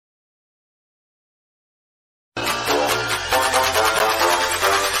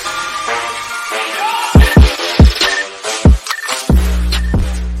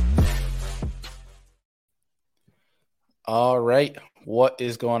All right. What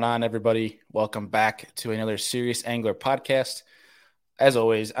is going on, everybody? Welcome back to another Serious Angler podcast. As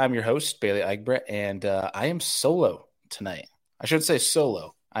always, I'm your host, Bailey Egbert, and I am solo tonight. I should say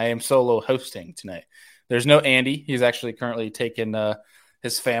solo. I am solo hosting tonight. There's no Andy. He's actually currently taking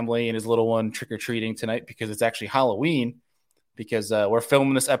his family and his little one trick-or-treating tonight because it's actually Halloween, because we're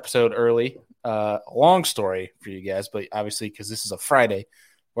filming this episode early. Long story for you guys, but obviously because this is a Friday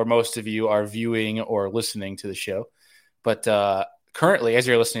where most of you are viewing or listening to the show. But currently, as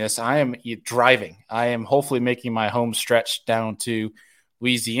you're listening to this, I am driving. I am hopefully making my home stretch down to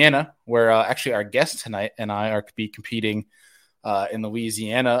Louisiana, where actually our guest tonight and I are be competing in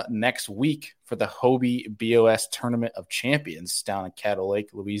Louisiana next week for the Hobie BOS Tournament of Champions down in Caddo Lake,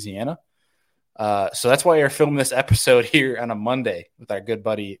 Louisiana. So that's why we're filming this episode here on a Monday with our good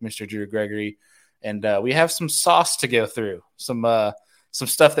buddy, Mr. Drew Gregory. And we have some sauce to go through, some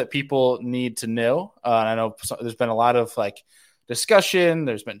stuff that people need to know. I know there's been a lot of discussion.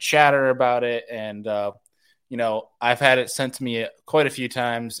 There's been chatter about it. And, I've had it sent to me quite a few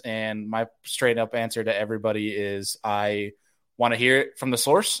times. And my straight up answer to everybody is I want to hear it from the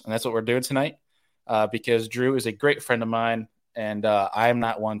source. And that's what we're doing tonight because Drew is a great friend of mine. And I'm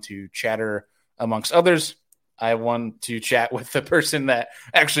not one to chatter amongst others. I want to chat with the person that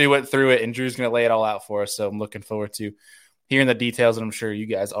actually went through it. And Drew's going to lay it all out for us. So I'm looking forward to hearing the details, and I'm sure you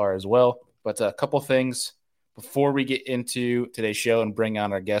guys are as well. But a couple things before we get into today's show and bring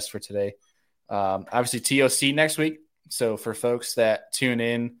on our guest for today. Obviously, TOC next week. So for folks that tune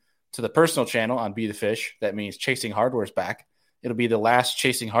in to the personal channel on Be the Fish, that means Chasing Hardware is back. It'll be the last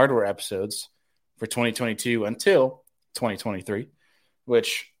Chasing Hardware episodes for 2022 until 2023,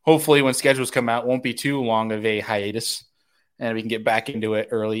 which hopefully when schedules come out won't be too long of a hiatus, and we can get back into it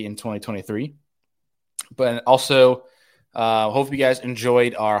early in 2023. But also, hope you guys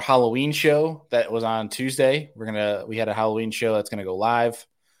enjoyed our Halloween show that was on Tuesday. We had a Halloween show that's gonna go live,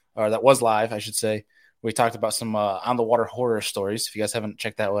 or that was live, I should say. We talked about some on the water horror stories. If you guys haven't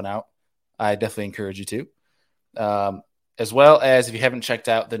checked that one out, I definitely encourage you to. As well as if you haven't checked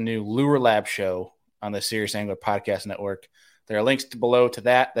out the new Lure Lab show on the Serious Angler Podcast Network, there are links below to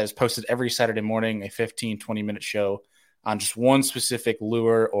that is posted every Saturday morning, a 15-20-minute show on just one specific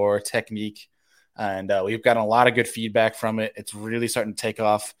lure or technique. And we've gotten a lot of good feedback from it. It's really starting to take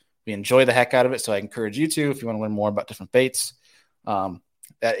off. We enjoy the heck out of it. So I encourage you to, if you want to learn more about different baits,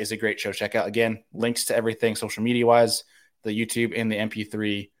 that is a great show. Check out, again, links to everything social media wise, the YouTube and the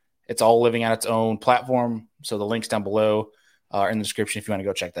MP3. It's all living on its own platform. So the links down below are in the description if you want to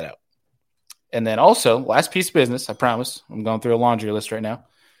go check that out. And then also, last piece of business, I promise. I'm going through a laundry list right now.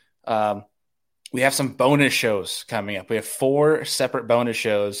 We have some bonus shows coming up. We have 4 separate bonus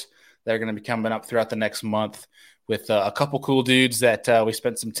shows that are going to be coming up throughout the next month with a couple cool dudes that we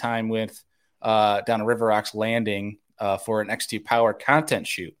spent some time with down at River Rocks Landing for an X2 Power content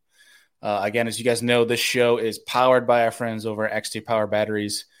shoot. Again, as you guys know, this show is powered by our friends over at X2 Power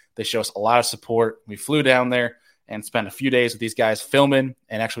Batteries. They show us a lot of support. We flew down there and spent a few days with these guys filming,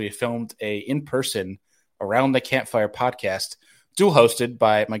 and actually filmed a in-person Around the Campfire podcast, dual hosted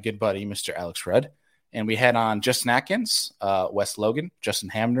by my good buddy, Mr. Alex Rudd. And we had on Justin Atkins, Wes Logan, Justin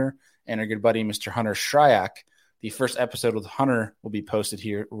Hamner, and our good buddy, Mr. Hunter Shryak. The first episode with Hunter will be posted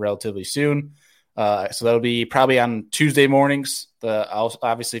here relatively soon. So that'll be probably on Tuesday mornings.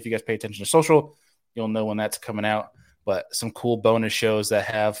 Obviously, if you guys pay attention to social, you'll know when that's coming out. But some cool bonus shows that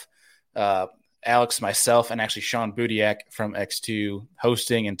have Alex, myself, and actually Sean Budiak from X2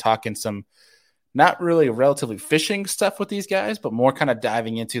 hosting and talking some not really relatively fishing stuff with these guys, but more kind of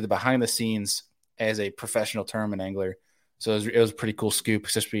diving into the behind the scenes as a professional tournament angler. So it was a pretty cool scoop,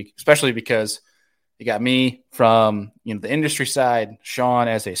 especially because you got me from the industry side, Sean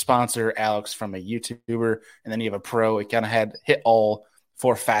as a sponsor, Alex from a YouTuber, and then you have a pro. It kind of had hit all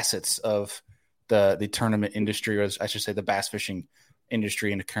 4 facets of the tournament industry, or I should say the bass fishing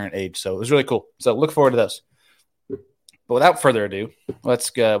industry in the current age. So it was really cool. So look forward to those. But without further ado, let's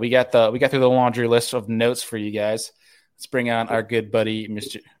go. We got through the laundry list of notes for you guys. Let's bring on our good buddy,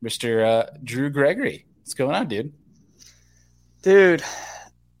 Mr. Drew Gregory. What's going on, dude? Dude,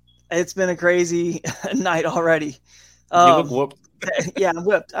 it's been a crazy night already. You look whooped. Yeah,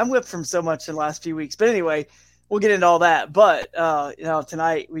 I'm whipped from so much in the last few weeks. But anyway, we'll get into all that. But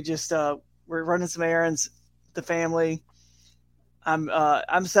tonight we just we're running some errands, the family.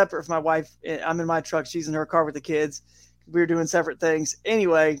 I'm separate from my wife. I'm in my truck. She's in her car with the kids. We were doing separate things.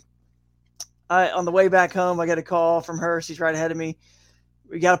 Anyway, on the way back home, I got a call from her. She's right ahead of me.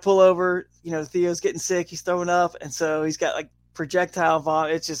 We got to pull over. Theo's getting sick. He's throwing up. And so he's got like projectile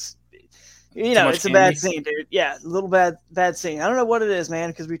vomit. It's just, it's a bad scene, dude. Yeah, a little bad scene. I don't know what it is, man,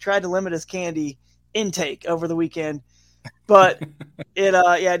 because we tried to limit his candy intake over the weekend. But it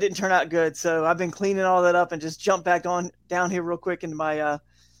didn't turn out good. So I've been cleaning all that up and just jump back on down here real quick into my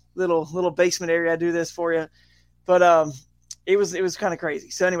little basement area. I do this for you, but it was kind of crazy.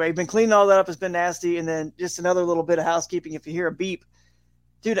 So anyway, been cleaning all that up. It's been nasty, and then just another little bit of housekeeping. If you hear a beep,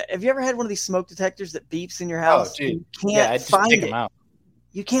 dude, have you ever had one of these smoke detectors that beeps in your house? Oh, dude, you can't I just find take it. them out.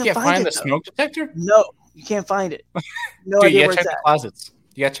 You can't find it, the smoke detector. No, you can't find it. No Dude, idea you where gotta check it's the at. closets.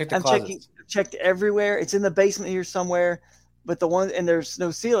 You gotta check the closets. Checked everywhere. It's in the basement here somewhere, but and there's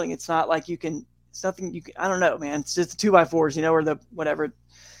no ceiling. It's not like it's nothing you can, I don't know, man. It's just the 2x4s, or the whatever.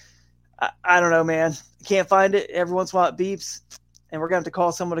 I don't know, man. Can't find it. Every once in a while it beeps, and we're gonna have to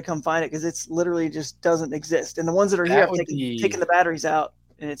call someone to come find it because it's literally just doesn't exist. And the ones that are here, I've taken the batteries out,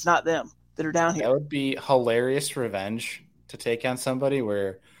 and it's not them that are down here. That would be hilarious revenge to take on somebody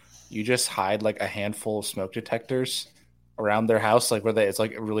where you just hide like a handful of smoke detectors around their house, like where it's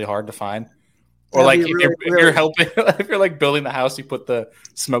like really hard to find. Or like if you're helping, if you're like building the house, you put the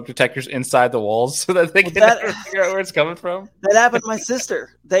smoke detectors inside the walls so that they can never figure out where it's coming from. That happened to my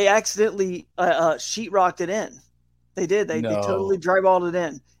sister. They accidentally sheetrocked it in. They did. They totally drywalled it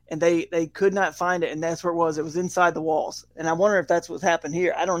in, and they could not find it, and that's where it was. It was inside the walls, and I wonder if that's what's happened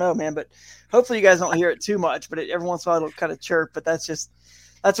here. I don't know, man, but hopefully you guys don't hear it too much. But every once in a while it'll kind of chirp, but that's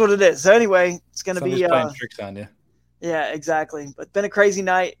what it is. So anyway, it's going to be playing tricks on you. Yeah, exactly. But it's been a crazy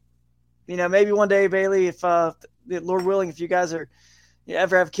night. Maybe one day, Bailey, if Lord willing, if you guys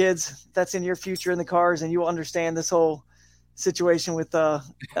ever have kids, that's in your future in the cars, and you will understand this whole situation with a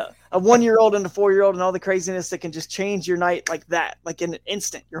 1-year-old and a 4-year-old and all the craziness that can just change your night like that, like in an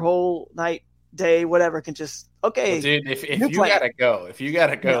instant. Your whole night, day, whatever can just okay. Well, dude, if you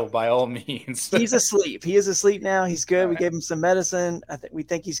gotta go, by all means. He's asleep. He is asleep now. He's good. We gave him some medicine. We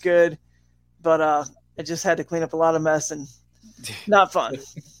think he's good, but I just had to clean up a lot of mess and not fun.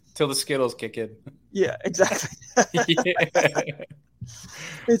 Till the Skittles kick in. Yeah, exactly.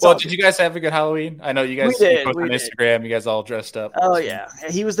 Well, did you guys have a good Halloween? I know you guys posted on Instagram. You guys all dressed up. Oh, yeah.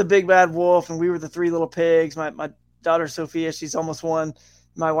 He was the big bad wolf, and we were the 3 little pigs. My daughter, Sophia, she's almost 1.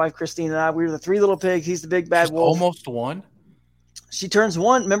 My wife, Christine, and I, we were the 3 little pigs. He's the big bad wolf. Almost 1? She turns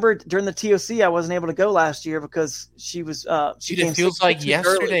 1. Remember, during the TOC, I wasn't able to go last year because she was it feels like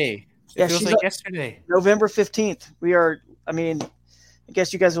yesterday. It feels like yesterday. November 15th. I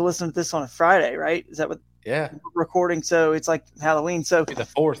guess you guys are listening to this on a Friday, right? Is that what? Yeah. We're recording, so it's like Halloween. So the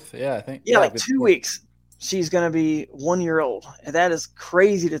 4th, yeah, I think. Yeah, like 2 weeks. She's going to be 1 year old, and that is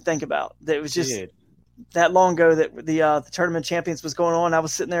crazy to think about. That it was just that long ago that the tournament champions was going on. I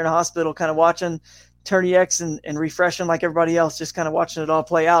was sitting there in the hospital, kind of watching Tourney X and refreshing like everybody else, just kind of watching it all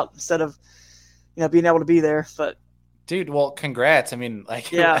play out instead of being able to be there. But dude, well, congrats. I mean,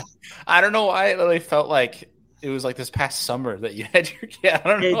 yeah, I don't know why it really felt like it was like this past summer that you had your kid. I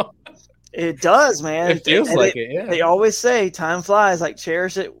don't know. It does, man. It feels like it. Yeah. They always say time flies. Like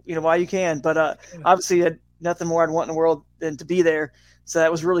cherish it, while you can. But obviously, had nothing more I'd want in the world than to be there. So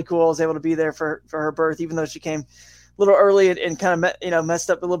that was really cool. I was able to be there for her birth, even though she came a little early and kind of messed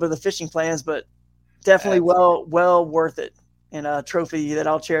up a little bit of the fishing plans. But definitely well worth it, and a trophy that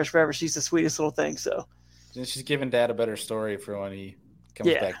I'll cherish forever. She's the sweetest little thing. So she's giving Dad a better story for when he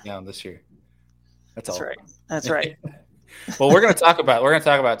comes back down this year. That's right. That's right. Well, we're gonna talk about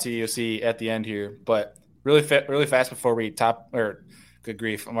TOC at the end here, but really fast before we good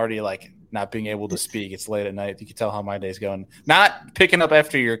grief, I'm already like not being able to speak. It's late at night. You can tell how my day's going. Not picking up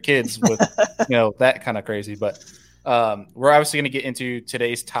after your kids with that kind of crazy, but we're obviously gonna get into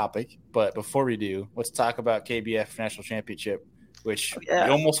today's topic. But before we do, let's talk about KBF National Championship, which you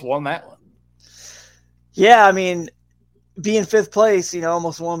almost won that one. Yeah, I mean, being 5th place,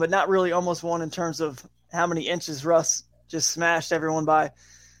 almost won, but not really almost won in terms of how many inches Russ just smashed everyone by.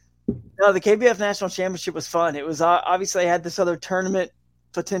 No, the KBF National Championship was fun. It was obviously I had this other tournament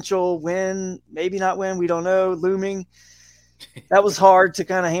potential win, maybe not win, we don't know, looming. That was hard to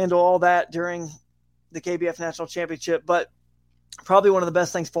kind of handle all that during the KBF National Championship, but probably one of the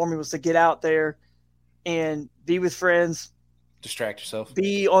best things for me was to get out there and be with friends, distract yourself,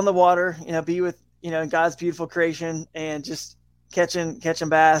 be on the water, be with God's beautiful creation, and just catching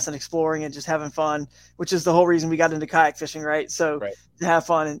bass and exploring and just having fun, which is the whole reason we got into kayak fishing, right? So to have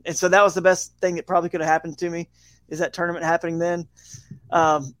fun. And so that was the best thing that probably could have happened to me, is that tournament happening then.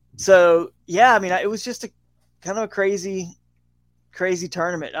 So yeah, I mean, it was just a kind of a crazy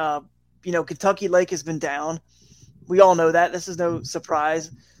tournament. Kentucky Lake has been down. We all know that. This is no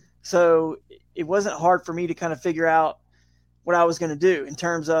surprise. So it wasn't hard for me to kind of figure out what I was going to do in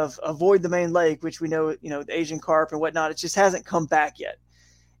terms of avoid the main lake, which we know, the Asian carp and whatnot. It just hasn't come back yet.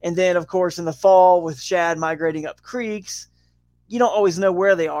 And then, of course, in the fall with shad migrating up creeks, you don't always know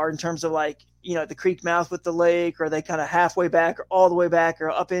where they are in terms of like at the creek mouth with the lake, or are they kind of halfway back or all the way back or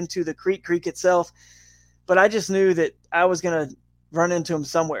up into the creek itself? But I just knew that I was going to run into them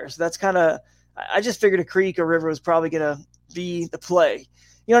somewhere. So that's I just figured a creek or river was probably going to be the play.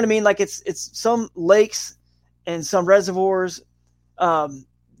 You know what I mean? Like it's some lakes and some reservoirs,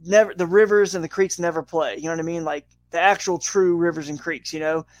 never, the rivers and the creeks never play. You know what I mean? Like the actual true rivers and creeks,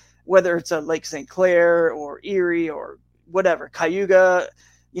 whether it's a Lake St. Clair or Erie or whatever, Cayuga,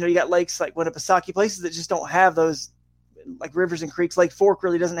 you got lakes like Winnipesaukee, places that just don't have those like rivers and creeks. Lake Fork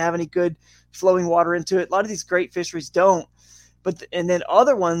really doesn't have any good flowing water into it. A lot of these great fisheries don't, and then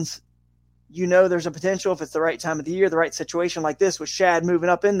other ones, there's a potential if it's the right time of the year, the right situation like this with shad moving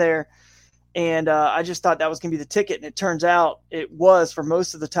up in there. And I just thought that was going to be the ticket. And it turns out it was for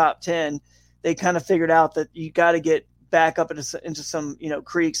most of the top 10. They kind of figured out that you got to get back up into some,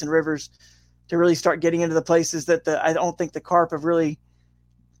 creeks and rivers to really start getting into the places that I don't think the carp have really,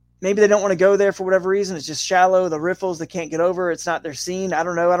 maybe they don't want to go there for whatever reason. It's just shallow. The riffles, they can't get over. It's not their scene. I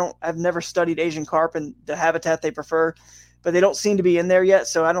don't know. I've never studied Asian carp and the habitat they prefer, but they don't seem to be in there yet.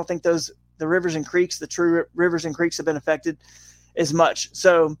 So I don't think the rivers and creeks, the true rivers and creeks have been affected as much.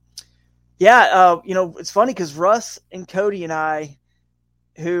 So yeah, it's funny because Russ and Cody and I,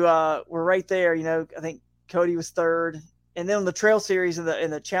 who were right there, I think Cody was third. And then on the trail series and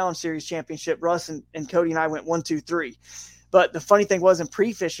the challenge series championship, Russ and Cody and I went 1, 2, 3. But the funny thing was in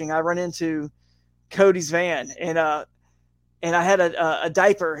pre-fishing, I run into Cody's van and I had a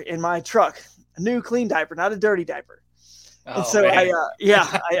diaper in my truck, a new clean diaper, not a dirty diaper. Oh, and so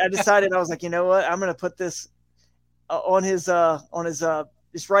I decided, I was like, you know what, I'm going to put this on his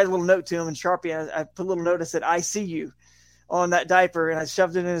just write a little note to him in Sharpie. And I put a little note that said, "I see you," on that diaper, and I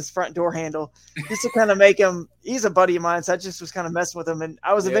shoved it in his front door handle just to kind of make him, he's a buddy of mine. So I just was kind of messing with him. And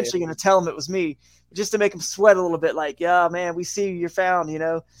I was eventually going to tell him it was me just to make him sweat a little bit. Like, yeah, man, we see you, you're found,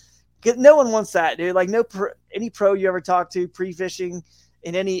 no one wants that, dude. Like any pro you ever talk to pre-fishing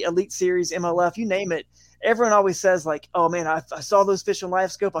in any elite series, MLF, you name it. Everyone always says like, oh man, I saw those fish on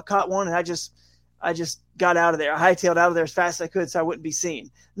live scope. I caught one and I just got out of there. I hightailed out of there as fast as I could so I wouldn't be seen.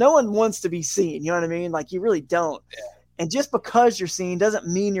 No one wants to be seen. You know what I mean? Like you really don't. Yeah. And just because you're seen doesn't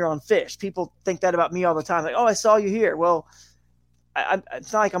mean you're on fish. People think that about me all the time. Like, oh, I saw you here. Well,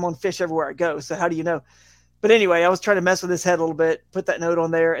 it's not like I'm on fish everywhere I go. So how do you know? But anyway, I was trying to mess with his head a little bit, put that note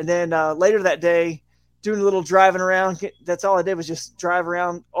on there. And then later that day, doing a little driving around. That's all I did was just drive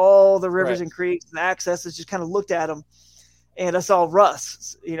around all the rivers and creeks and accesses, just kind of looked at them. And I saw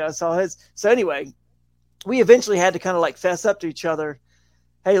Russ, saw his. So anyway, we eventually had to kind of like fess up to each other.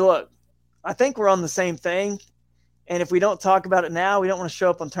 Hey, look, I think we're on the same thing. And if we don't talk about it now, we don't want to show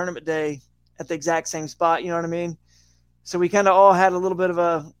up on tournament day at the exact same spot. You know what I mean? So we kind of all had a little bit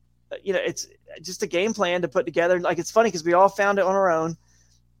of it's just a game plan to put together. Like, it's funny because we all found it on our own,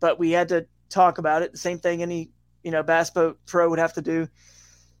 but we had to talk about it. The same thing any, bass boat pro would have to do.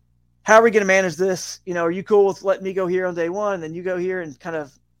 How are we going to manage this? Are you cool with letting me go here on day one and then you go here, and kind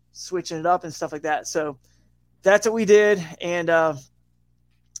of switching it up and stuff like that? So that's what we did. And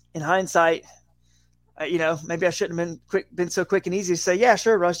in hindsight, maybe I shouldn't have been so quick and easy to say, yeah,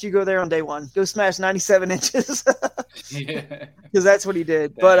 sure, Russ, you go there on day one. Go smash 97 inches. Yeah. Because that's what he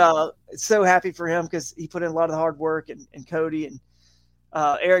did. But so happy for him because he put in a lot of the hard work, and Cody and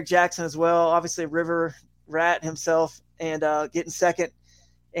Eric Jackson as well. Obviously, River Rat himself, and getting second.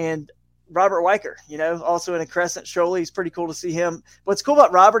 And Robert Weicker, also in a Crescent Shoalie. He's pretty cool to see him. What's cool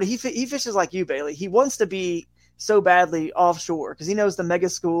about Robert, he fishes like you, Bailey. He wants to be so badly offshore because he knows the mega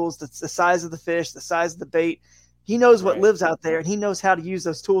schools, the size of the fish, the size of the bait. He knows what lives out there, and he knows how to use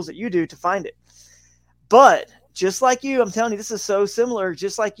those tools that you do to find it. But just like you, I'm telling you, this is so similar.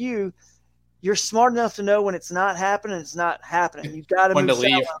 Just like you're smart enough to know when it's not happening, it's not happening. You've got to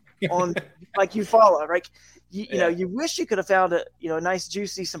move on, like you follow, right? You wish you could have found a nice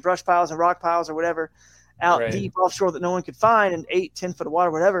juicy, some brush piles and rock piles or whatever out deep offshore that no one could find in 8-10 foot of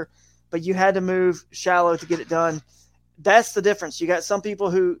water, whatever. But you had to move shallow to get it done. That's the difference. You got some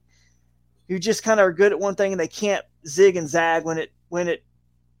people who just kind of are good at one thing and they can't zig and zag when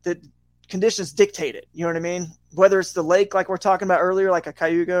the conditions dictate it. You know what I mean? Whether it's the lake, like we're talking about earlier, like a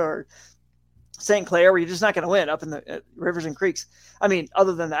Cayuga or St. Clair, where you're just not going to win up in the rivers and creeks. I mean,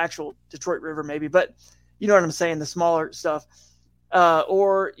 other than the actual Detroit River, maybe, but you know what I'm saying? The smaller stuff.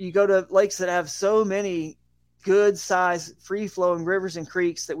 Or you go to lakes that have so many good size free flowing rivers and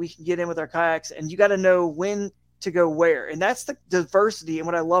creeks that we can get in with our kayaks, and you got to know when to go where. And that's the diversity and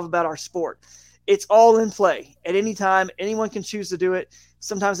what I love about our sport. It's all in play at any time. Anyone can choose to do it.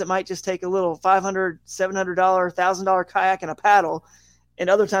 Sometimes it might just take a little $500, $700, $1,000 kayak and a paddle. And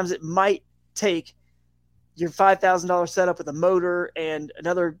other times it might take your $5,000 setup with a motor and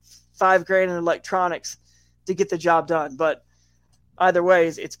another $5,000 in electronics to get the job done. But either way,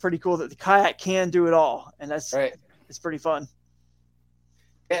 it's pretty cool that the kayak can do it all, and that's right. It's pretty fun.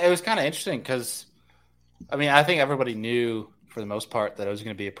 Yeah, it was kind of interesting because, I mean, I think everybody knew for the most part that it was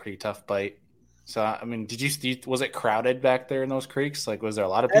going to be a pretty tough bite. So, I mean, was it crowded back there in those creeks? Like, was there a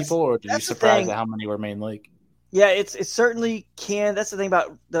lot of people, or did you surprise at how many were main lake? Yeah, it certainly can. That's the thing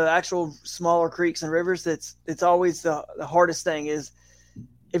about the actual smaller creeks and rivers. It's always the hardest thing is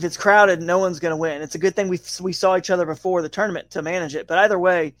if it's crowded, no one's going to win. It's a good thing we saw each other before the tournament to manage it. But either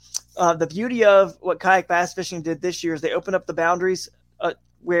way, the beauty of what kayak bass fishing did this year is they opened up the boundaries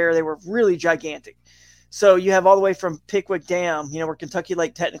where they were really gigantic. So you have all the way from Pickwick Dam, where Kentucky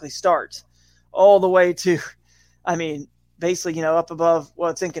Lake technically starts, all the way to, I mean, basically, up above,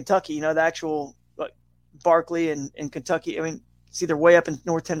 well, it's in Kentucky, the actual Barkley and Kentucky. I mean, it's either way up in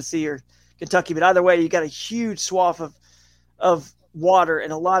North Tennessee or Kentucky, but either way, you got a huge swath of water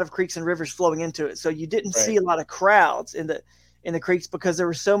and a lot of creeks and rivers flowing into it. So you didn't see a lot of crowds in the creeks because there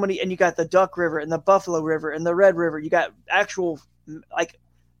were so many, and you got the Duck River and the Buffalo River and the Red River. You got actual like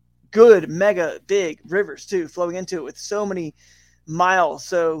good mega big rivers too flowing into it with so many miles.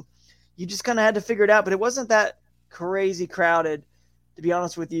 So you just kind of had to figure it out, but it wasn't that crazy crowded, to be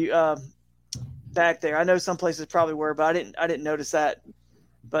honest with you. Back there, I know some places probably were, but I didn't notice that.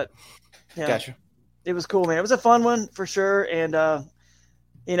 But yeah, gotcha. It was cool, man. It was a fun one for sure. And I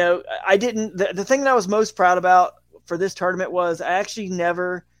didn't. The thing that I was most proud about for this tournament was I actually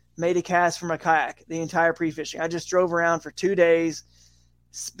never made a cast from a kayak the entire pre-fishing. I just drove around for 2 days,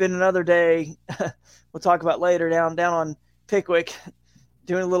 spent another day. We'll talk about later down on Pickwick,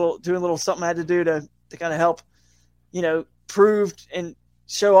 doing a little something I had to do to kind of help, proved and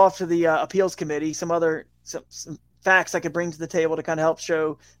show off to the appeals committee some facts I could bring to the table to kind of help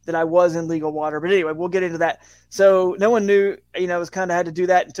show that I was in legal water. But anyway, we'll get into that. So no one knew, was kind of had to do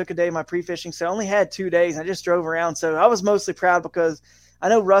that and took a day of my pre-fishing. So I only had 2 days. I just drove around. So I was mostly proud because I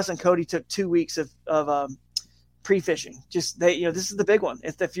know Russ and Cody took 2 weeks of pre-fishing. Just this is the big one.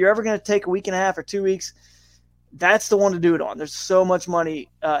 If you're ever going to take a week and a half or 2 weeks, that's the one to do it on. There's so much money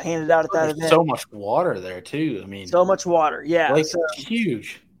handed out at that event. So much water there too. I mean, so much water. Yeah. Like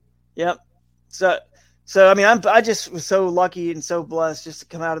huge. Yep. So I mean, I just was so lucky and so blessed just to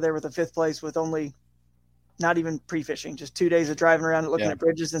come out of there with a 5th place with only not even pre-fishing, just 2 days of driving around and looking at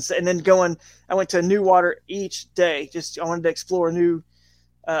bridges and then going. I went to new water each day. Just I wanted to explore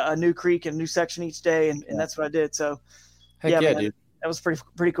a new creek and new section each day, and that's what I did. So, Heck yeah, dude, that was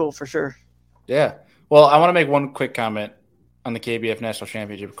pretty cool for sure. Yeah. Well, I want to make one quick comment on the KBF National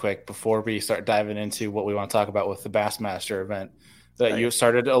Championship quick before we start diving into what we want to talk about with the Bassmaster event that you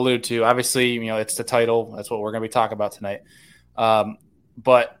started to allude to. Obviously, it's the title. That's what we're going to be talking about tonight.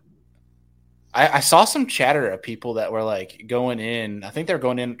 But I saw some chatter of people that were like going in. I think they're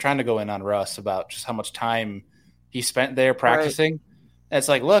trying to go in on Russ about just how much time he spent there practicing. Right. And it's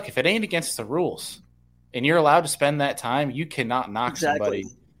like, look, if it ain't against the rules and you're allowed to spend that time, you cannot knock somebody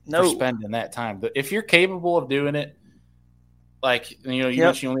for spending that time. But if you're capable of doing it, like, you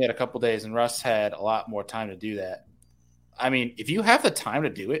mentioned you only had a couple days and Russ had a lot more time to do that. I mean, if you have the time to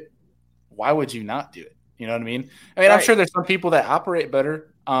do it, why would you not do it? You know what I mean? I mean, I'm sure there's some people that operate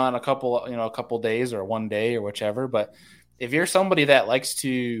better on a couple days or 1 day or whichever. But if you're somebody that likes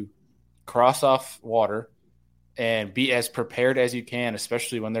to cross off water and be as prepared as you can,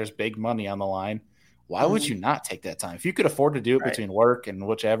 especially when there's big money on the line, why would you not take that time? If you could afford to do it between work and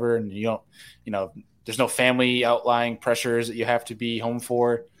whichever, and you don't, there's no family outlying pressures that you have to be home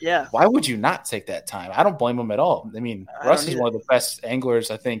for. Yeah. Why would you not take that time? I don't blame him at all. I mean, Russ is one of the best anglers,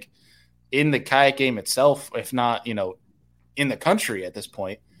 I think, in the kayak game itself, if not, in the country at this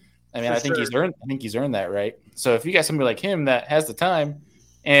point. I mean, I think he's earned that, right? So if you got somebody like him that has the time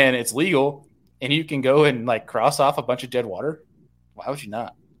and it's legal and you can go and like cross off a bunch of dead water, why would you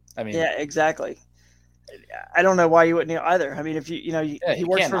not? I mean, yeah, exactly. I don't know why you wouldn't either. I mean, if he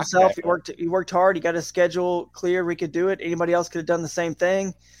works for himself, he worked hard. He got his schedule clear. We could do it. Anybody else could have done the same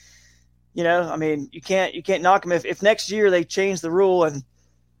thing. I mean, you can't knock him if next year they change the rule and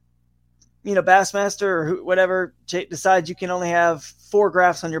Bassmaster or whatever decides you can only have 4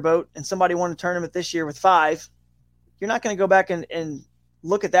 graphs on your boat and somebody won a tournament this year with 5. You're not going to go back and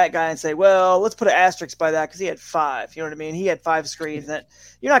look at that guy and say, well, let's put an asterisk by that because he had 5. You know what I mean? He had 5 screens. That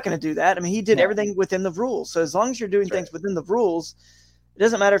you're not going to do that. I mean, he did everything within the rules. So as long as you're doing things within the rules, it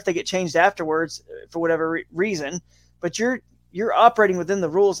doesn't matter if they get changed afterwards for whatever reason. But you're operating within the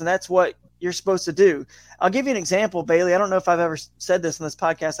rules, and that's what you're supposed to do. I'll give you an example, Bailey. I don't know if I've ever said this in this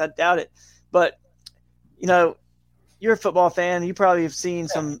podcast. I doubt it. But you're a football fan. You probably have seen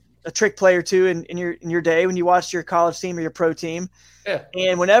some a trick play or two in your day when you watched your college team or your pro team. Yeah.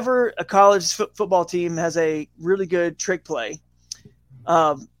 And whenever a college football team has a really good trick play,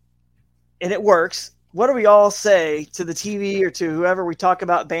 and it works, what do we all say to the TV or to whoever we talk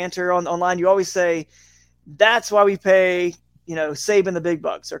about banter online? You always say, that's why we pay, Saban the big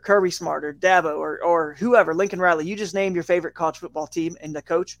bucks or Kirby Smart or Dabo or whoever, Lincoln Riley. You just name your favorite college football team and the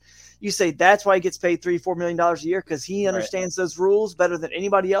coach. You say that's why he gets paid $3-4 million a year, because he understands those rules better than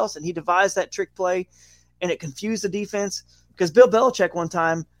anybody else, and he devised that trick play, and it confused the defense. Because Bill Belichick one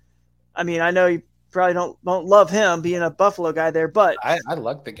time, I mean, I know you probably don't love him being a Buffalo guy there, but I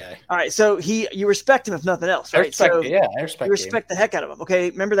like the guy. All right, so you respect him if nothing else, right? I respect the heck out of him. Okay,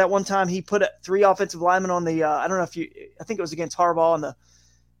 remember that one time he put 3 offensive linemen on the I don't know I think it was against Harbaugh and I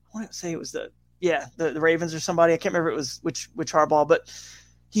want to say it was the Ravens or somebody. I can't remember it was which Harbaugh, but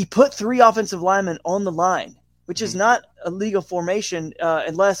he put 3 offensive linemen on the line, which is not a legal formation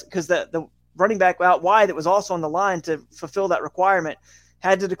unless because the running back out wide that was also on the line to fulfill that requirement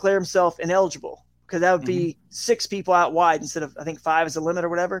had to declare himself ineligible, because that would be 6 people out wide instead of, I think, 5 is the limit or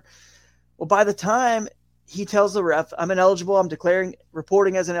whatever. Well, by the time he tells the ref, I'm ineligible, I'm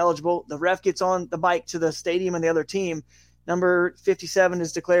reporting as ineligible, the ref gets on the mic to the stadium and the other team, number 57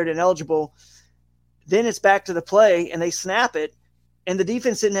 is declared ineligible. Then it's back to the play, and they snap it, and the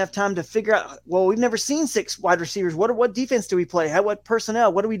defense didn't have time to figure out, well, we've never seen 6 wide receivers. What defense do we play? what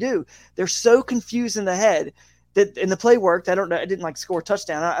personnel? What do we do? They're so confused in the head that, and the play worked. I don't know. I didn't score a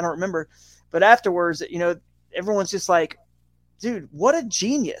touchdown. I don't remember. But afterwards, everyone's just like, dude, what a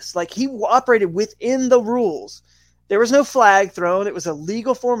genius. He operated within the rules. There was no flag thrown. It was a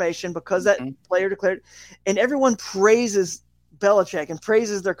legal formation because that player declared. And everyone praises Belichick and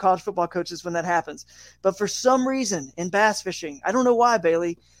praises their college football coaches when that happens. But for some reason in bass fishing, I don't know why,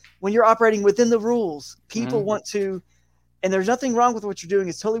 Bailey, when you're operating within the rules, people want to, and there's nothing wrong with what you're doing.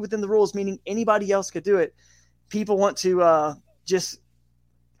 It's totally within the rules, meaning anybody else could do it. People want to just –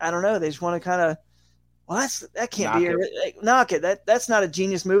 I don't know. They just want to kind of, well, that can't be it. Knock it. That's not a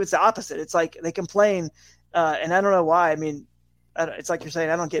genius move. It's the opposite. It's like they complain, and I don't know why. I mean, it's like you're saying,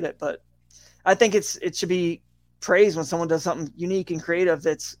 I don't get it, but I think it should be praised when someone does something unique and creative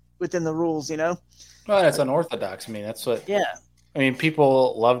that's within the rules. Well, that's unorthodox. I mean, that's what. Yeah. I mean,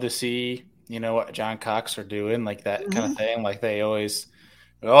 people love to see what John Cox are doing, like that kind of thing. Like they always,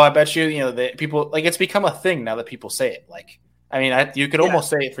 I bet you, people it's become a thing now that people say it. I mean, you could almost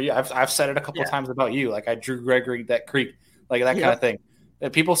say it for you. I've said it a couple of times about you. I drew Gregory that creek, that kind of thing.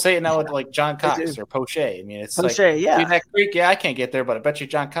 People say it now with John Cox or Poche. I mean, it's Poche, that creek. Yeah, I can't get there, but I bet you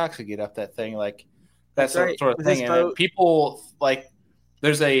John Cox could get up that thing. That's right. Sort of thing. And people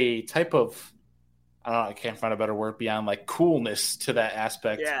there's a type of, I don't know, I can't find a better word beyond coolness to that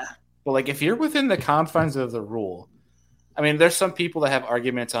aspect. Yeah. But if you're within the confines of the rule, I mean, there's some people that have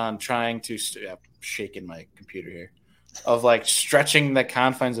arguments on trying to shaking my computer here. Of stretching the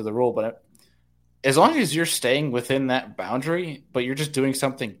confines of the rule, but as long as you're staying within that boundary, but you're just doing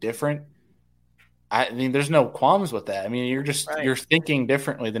something different, I mean, there's no qualms with that. I mean, you're thinking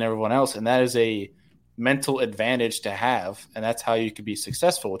differently than everyone else, and that is a mental advantage to have, and that's how you could be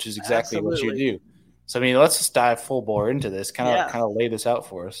successful, which is exactly what you do. So, I mean, let's just dive full bore into this, kind of lay this out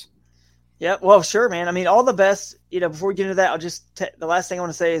for us. Yeah, well, sure, man. I mean, all the best. Before we get into that, I'll just the last thing I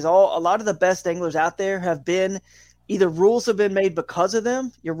want to say is a lot of the best anglers out there have been. Either rules have been made because of them.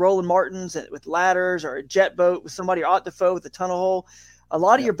 Your Roland Martins with ladders, or a jet boat with somebody, or Ott Defoe with a tunnel hole. A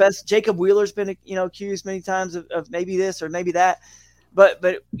lot of your best, Jacob Wheeler's been accused many times of maybe this or maybe that, but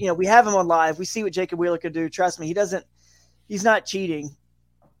we have him on live. We see what Jacob Wheeler could do. Trust me, he's not cheating.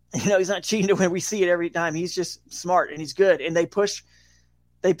 He's not cheating to win. We see it every time. He's just smart and he's good. And they push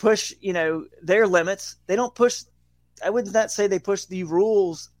their limits. They don't push. I would not say they push the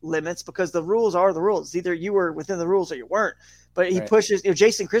rules limits, because the rules are the rules. Either you were within the rules or you weren't. But he pushes.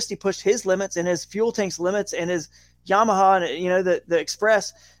 Jason Christie pushed his limits and his fuel tanks limits and his Yamaha and the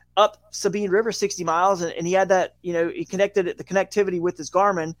Express up Sabine River 60 miles, and he had that. He connected the connectivity with his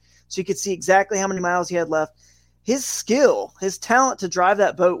Garmin, so you could see exactly how many miles he had left. His skill, his talent to drive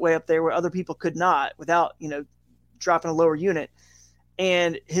that boat way up there where other people could not, without dropping a lower unit,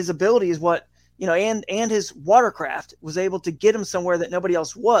 and his ability is what. And his watercraft was able to get him somewhere that nobody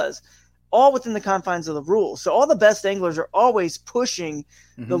else was, all within the confines of the rules. So all the best anglers are always pushing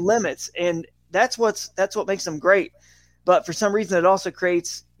the limits, and that's what makes them great. But for some reason, it also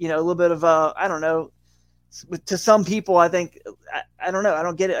creates, a little bit of I don't know, to some people, I think, I don't know, I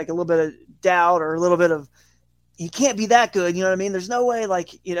don't get it, a little bit of doubt or a little bit of, he can't be that good. You know what I mean? There's no way,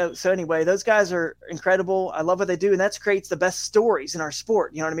 so anyway, those guys are incredible. I love what they do. And that creates the best stories in our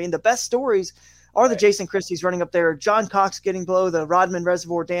sport. You know what I mean? The best stories Or the Jason Christie's running up there. John Cox getting below the Rodman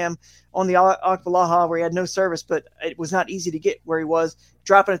Reservoir Dam on the Aqualaha where he had no service, but it was not easy to get where he was,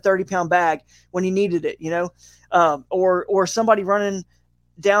 dropping a 30-pound bag when he needed it, or somebody running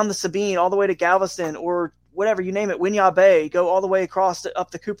down the Sabine all the way to Galveston or whatever, you name it, Winyah Bay, go all the way across up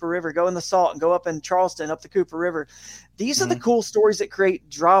the Cooper River, go in the Salt and go up in Charleston, up the Cooper River. These are the cool stories that create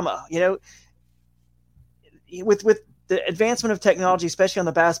drama, with the advancement of technology, especially on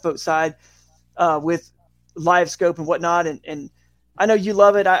the bass boat side, with live scope and whatnot. And I know you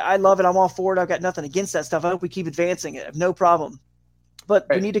love it. I love it. I'm all for it. I've got nothing against that stuff. I hope we keep advancing it. I have no problem. But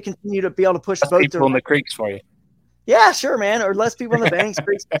we need to continue to be able to push both people in the creeks for you. Yeah, sure, man. Or less people in the banks.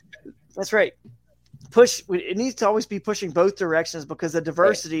 That's right. It needs to always be pushing both directions because the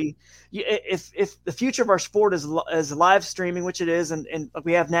diversity, if the future of our sport is live streaming, which it is, and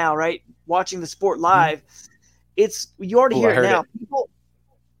we have now, right? Watching the sport live, you already hear it now. People,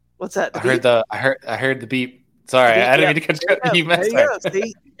 what's that? I heard the beep. Sorry, I didn't mean to cut you. There you go.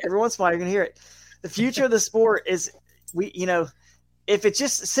 See, every once in a while you're gonna hear it. The future of the sport is if it's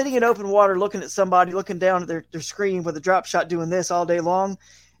just sitting in open water, looking at somebody, looking down at their screen with a drop shot, doing this all day long.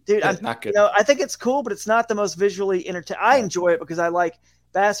 Dude, it's not good. I think it's cool, but it's not the most visually entertaining. I enjoy it because I like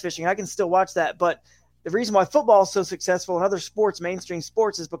bass fishing. I can still watch that. But the reason why football is so successful in other sports, mainstream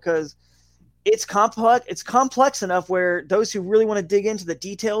sports, is because it's complex. It's complex enough where those who really want to dig into the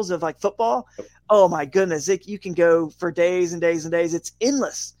details of like football, oh my goodness, you can go for days and days and days. It's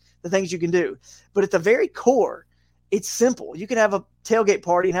endless, the things you can do. But at the very core, it's simple. You can have a tailgate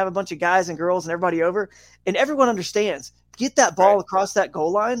party and have a bunch of guys and girls and everybody over, and everyone understands. Get that ball across that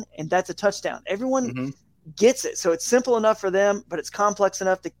goal line, and that's a touchdown. Everyone gets it. So it's simple enough for them, but it's complex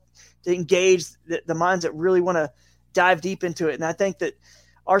enough to engage the minds that really want to dive deep into it. And I think that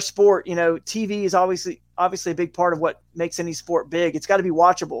our sport, TV is obviously a big part of what makes any sport big. It's got to be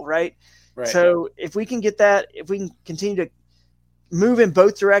watchable, right? So if we can get that, if we can continue to move in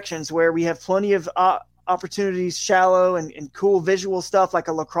both directions where we have plenty of opportunities, shallow and cool visual stuff like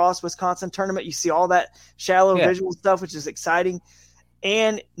a La Crosse Wisconsin tournament. You see all that shallow visual stuff, which is exciting,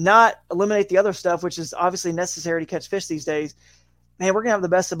 and not eliminate the other stuff, which is obviously necessary to catch fish these days. Man, we're gonna have the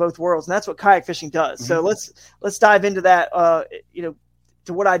best of both worlds, and that's what kayak fishing does. So let's dive into that.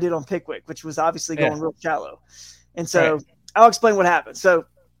 To what I did on Pickwick, which was obviously going real shallow, and so I'll explain what happened. So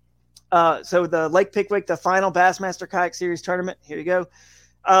the Lake Pickwick, the final Bassmaster Kayak Series tournament. Here you go.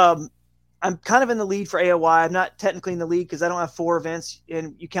 I'm kind of in the lead for AOY. I'm not technically in the lead because I don't have 4 events,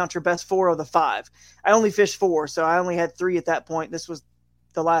 and you count your best 4 of the 5. I only fished 4, so I only had 3 at that point. This was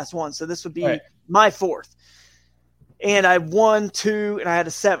the last one, so this would be my 4th. And I won 2, and I had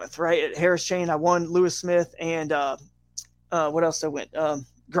a 7th, right? At Harris Chain, I won Lewis Smith and what else I went?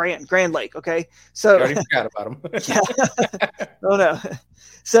 Grand Lake, okay? So I already forgot about him. Yeah. Oh, no.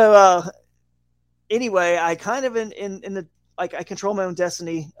 So anyway, I kind of in the I control my own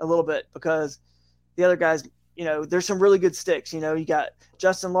destiny a little bit because the other guys, there's some really good sticks. You got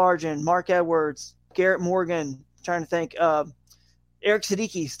Justin Largent, Mark Edwards, Garrett Morgan, trying to think, Eric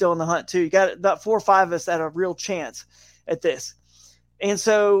Siddiqui still in the hunt too. You got about 4 or 5 of us that have a real chance at this. And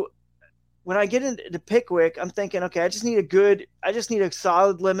so when I get into Pickwick, I'm thinking, okay, I just need a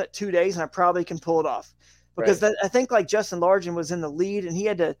solid limit 2 days and I probably can pull it off because I think like Justin Largent was in the lead and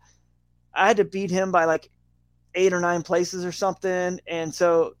I had to beat him by like 8 or 9 places or something. And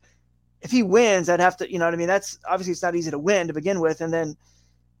so if he wins, I'd have to, that's obviously it's not easy to win to begin with. And then,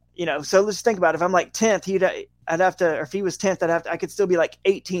 so let's think about it. If I'm like 10th, I'd have to, or if he was 10th, I could still be like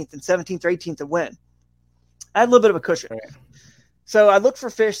 18th and 17th or 18th to win. I had a little bit of a cushion. Right. So I looked for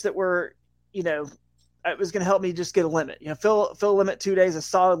fish that were, it was going to help me just get a limit, fill a limit 2 days, a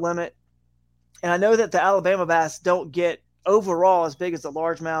solid limit. And I know that the Alabama bass don't get overall as big as the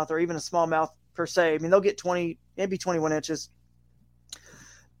largemouth or even a smallmouth per se. I mean, they'll get 20, maybe 21 inches,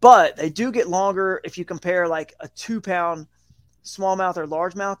 but they do get longer if you compare like a 2-pound smallmouth or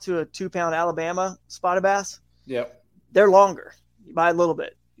largemouth to a 2-pound Alabama spotted bass. Yep. They're longer by a little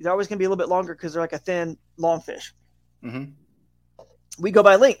bit. They're always going to be a little bit longer because they're like a thin, long fish. Mm-hmm. We go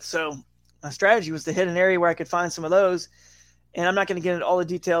by length. So my strategy was to hit an area where I could find some of those. And I'm not going to get into all the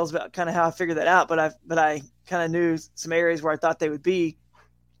details about kind of how I figured that out, but I kind of knew some areas where I thought they would be,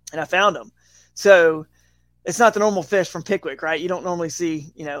 and I found them. So it's not the normal fish from Pickwick, right? You don't normally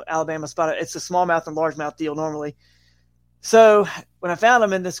see, Alabama spotted. It's a smallmouth and largemouth deal normally. So when I found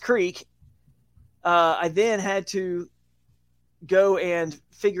them in this creek, I then had to go and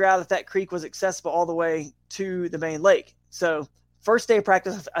figure out if that creek was accessible all the way to the main lake. So first day of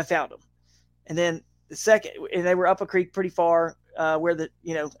practice, I found them. And then the second, and they were up a creek pretty far where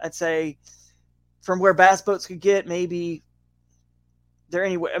I'd say from where bass boats could get maybe they're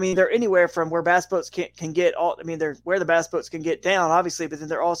anywhere. I mean, they're anywhere from where bass boats can get all. I mean, they're where the bass boats can get down, obviously, but then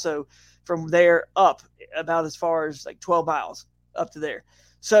they're also from there up about as far as like 12 miles up to there.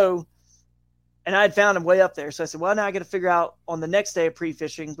 So, and I had found them way up there. So I said, well, now I got to figure out on the next day of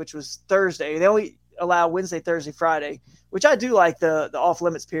pre-fishing, which was Thursday. They only allow Wednesday, Thursday, Friday, which I do like the off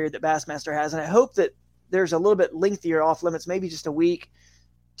limits period that Bassmaster has. And I hope that there's a little bit lengthier off limits, maybe just a week,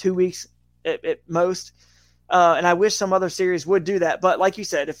 2 weeks at most. And I wish some other series would do that. But like you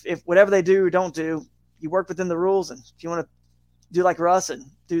said, if whatever they do or don't do, you work within the rules. And if you want to do like Russ and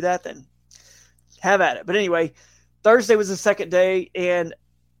do that, then have at it. But anyway, Thursday was the second day, and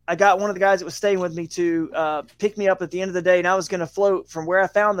I got one of the guys that was staying with me to pick me up at the end of the day, and I was going to float from where I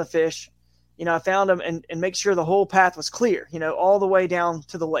found the fish. I found them and make sure the whole path was clear, all the way down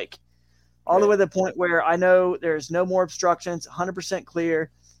to the lake, all the way to the point where I know there's no more obstructions, 100%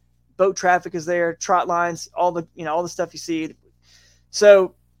 clear. Boat traffic is there, trot lines, all the stuff you see.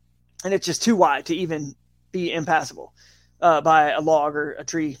 So, and it's just too wide to even be impassable by a log or a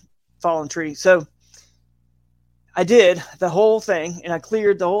tree, fallen tree. So I did the whole thing and I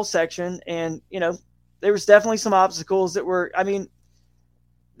cleared the whole section, and, there was definitely some obstacles that were,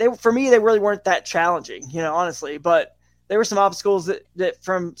 for me, they really weren't that challenging, honestly, but there were some obstacles that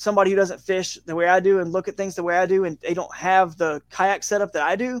from somebody who doesn't fish the way I do and look at things the way I do, and they don't have the kayak setup that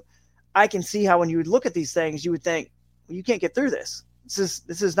I do. I can see how when you would look at these things, you would think, well, you can't get through this.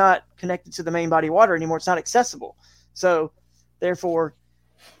 This is not connected to the main body of water anymore. It's not accessible. So therefore,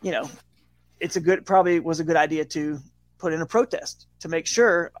 probably was a good idea to put in a protest to make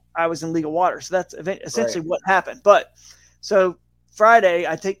sure I was in legal water. So that's essentially what happened. But so Friday,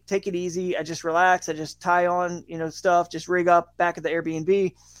 I take it easy. I just relax. I just tie on, stuff, just rig up back at the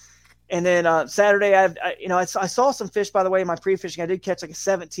Airbnb. And then Saturday, I saw some fish, by the way, in my pre-fishing. I did catch like a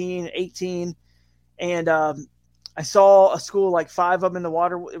 17, 18. And I saw a school, like 5 of them in the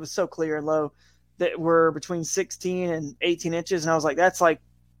water. It was so clear and low that were between 16 and 18 inches. And I was like, that's like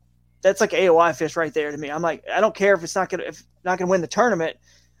AOI fish right there to me. I'm like, I don't care if it's not going to win the tournament.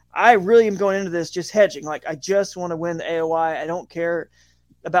 I really am going into this just hedging. Like, I just want to win the AOI. I don't care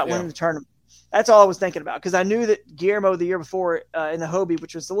about winning the tournament. That's all I was thinking about, because I knew that Guillermo the year before in the Hobie,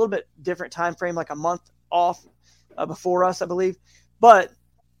 which was a little bit different time frame, like a month off before us, I believe, but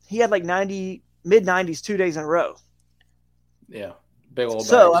he had like mid-90s 2 days in a row. Yeah, big old.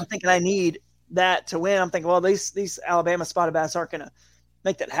 So bags. I'm thinking I need that to win. I'm thinking, well, these Alabama spotted bass aren't going to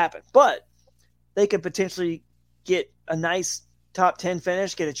make that happen, but they could potentially get a nice top 10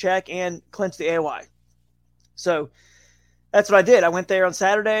 finish, get a check, and clinch the AOI. So that's what I did. I went there on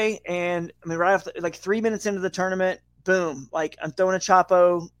Saturday, and right after, like 3 minutes into the tournament, boom, like I'm throwing a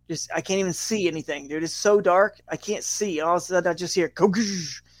Chapo. I can't even see anything, dude. It's so dark. I can't see. And all of a sudden I just hear,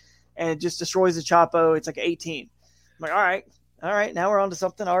 and it just destroys the Chapo. It's like 18. I'm like, all right. Now we're on to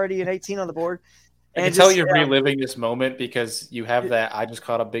something, already an 18 on the board. I can tell you're reliving this moment because you have that I just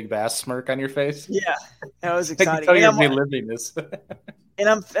caught a big bass smirk on your face. Yeah, that was exciting. I can tell you're reliving this. And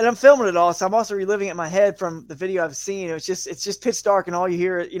I'm filming it all, so I'm also reliving it in my head from the video I've seen. It's just pitch dark, and all you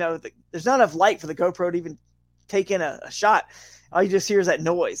hear, there's not enough light for the GoPro to even take in a shot. All you just hear is that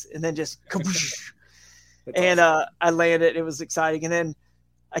noise, and then just and awesome. I landed. It was exciting, and then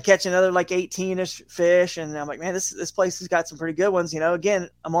I catch another like 18-ish fish, and I'm like, man, this place has got some pretty good ones. Again,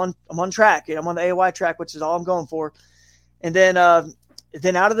 I'm on track. I'm on the AOI track, which is all I'm going for. And then out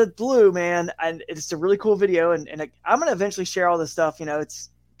of the blue, man, and it's a really cool video, and I'm gonna eventually share all this stuff. It's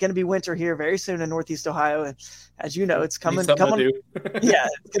gonna be winter here very soon in Northeast Ohio, and as you know, it's coming. Yeah,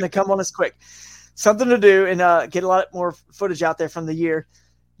 it's gonna come on us quick. Something to do, and get a lot more footage out there from the year,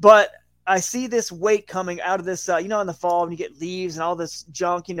 but. I see this weight coming out of this, in the fall when you get leaves and all this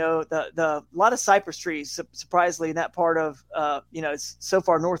junk, a lot of cypress trees, surprisingly, in that part of, it's so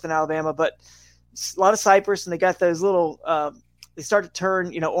far north in Alabama, but a lot of cypress, and they got those little, they start to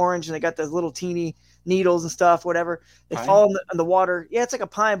turn, orange, and they got those little teeny needles and stuff, whatever. They pine? Fall in the water. Yeah, it's like a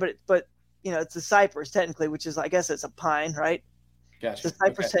pine, but it's a cypress technically, which is, I guess it's a pine, right? Gotcha. It's a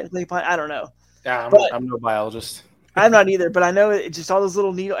cypress technically pine. I don't know. Yeah, I'm no biologist. I'm not either, but I know it just all those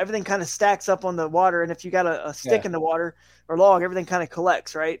little needles, everything kind of stacks up on the water. And if you got a stick in the water or log, everything kind of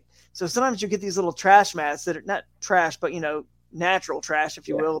collects, right? So sometimes you get these little trash mats that are not trash, but, natural trash, if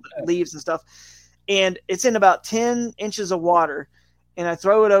you will, leaves and stuff. And it's in about 10 inches of water. And I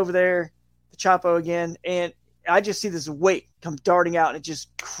throw it over there, the Chapo again, and I just see this weight come darting out, and it just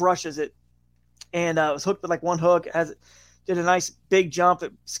crushes it. And it was hooked with like one hook. Did a nice big jump.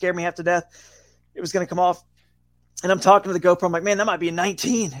 It scared me half to death. It was going to come off. And I'm talking to the GoPro. I'm like, man, that might be a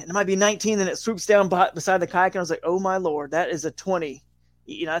 19. And it might be 19. And it swoops down beside the kayak. And I was like, oh, my Lord, that is a 20.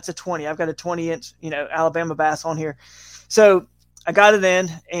 That's a 20. I've got a 20-inch, Alabama bass on here. So I got it in,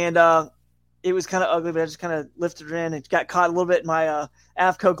 and it was kind of ugly, but I just kind of lifted it in and got caught a little bit in my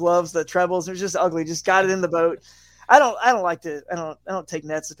AFCO gloves, the trebles. It was just ugly. Just got it in the boat. I don't like to. I don't take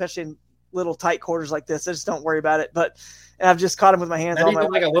nets, especially in little tight quarters like this. I just don't worry about it. But I've just caught them with my hands. Not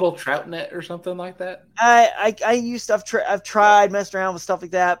even like a little trout net or something like that. I use stuff. I've tried messing around with stuff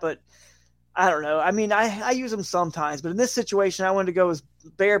like that, but I don't know. I mean, I use them sometimes, but in this situation, I wanted to go as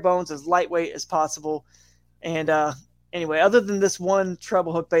bare bones, as lightweight as possible. And anyway, other than this one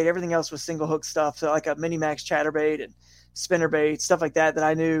treble hook bait, everything else was single hook stuff. So like a Mini Max chatterbait and spinner bait, stuff like that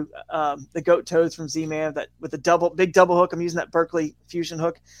I knew. The goat toads from Z-Man, that with the big double hook. I'm using that Berkeley Fusion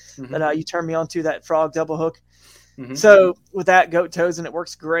hook that you turned me on to, that frog double hook. Mm-hmm. So with that, goat toads, and it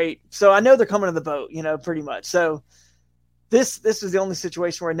works great. So I know they're coming to the boat, pretty much. So this was the only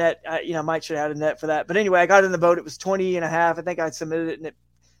situation where a net, might should have had a net for that. But anyway, I got in the boat. It was 20 and a half. I think I submitted it, and it,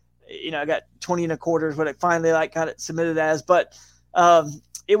 I got 20 and a quarter is what it finally got it submitted as. But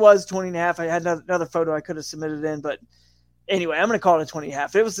it was 20 and a half. I had another photo I could have submitted in, but anyway, I'm going to call it a 20 and a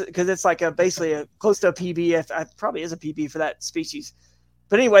half. It was because it's like basically a close to a PB. It probably is a PB for that species.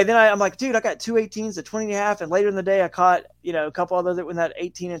 But anyway, then I'm like, dude, I got two 18s at 20 and a half. And later in the day, I caught, a couple others that were in that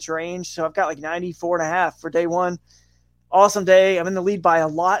 18-inch range. So I've got like 94 and a half for day one. Awesome day. I'm in the lead by a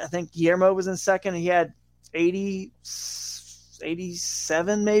lot. I think Guillermo was in second. He had 80,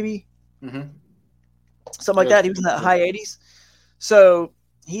 87 maybe. Mm-hmm. Something like that. He was in the high 80s. So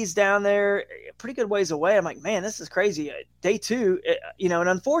he's down there a pretty good ways away. I'm like, man, this is crazy. Day two, and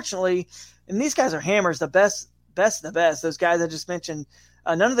unfortunately, and these guys are hammers, the best of the best. Those guys I just mentioned,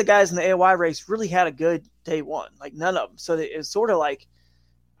 none of the guys in the AOY race really had a good day one, like none of them. So it was sort of like,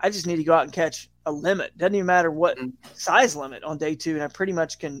 I just need to go out and catch a limit. Doesn't even matter what size limit on day two, and I pretty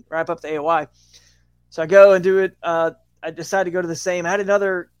much can wrap up the AOY. So I go and do it. I decided to go to the same. I had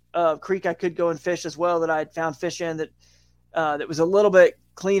another creek I could go and fish as well that I had found fish in that was a little bit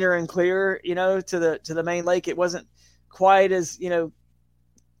cleaner and clearer, to the main lake. It wasn't quite as,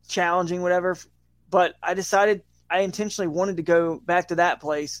 challenging, whatever. But I decided I intentionally wanted to go back to that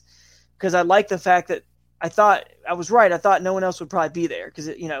place because I liked the fact that I thought I was right. I thought no one else would probably be there because,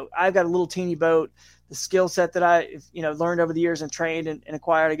 I've got a little teeny boat. The skill set that I, learned over the years and trained and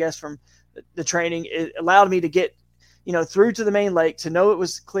acquired, I guess, from the training, it allowed me to get, through to the main lake, to know it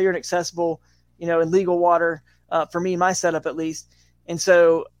was clear and accessible, in legal water for me, my setup at least. And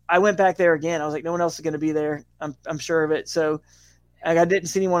so I went back there again. I was like, no one else is going to be there. I'm sure of it. So I didn't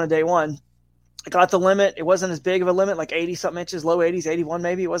see anyone on day one. I got the limit. It wasn't as big of a limit, like 80 something inches, low 80s, 81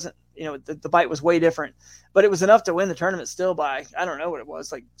 maybe. It wasn't, the bite was way different, but it was enough to win the tournament still by, I don't know what it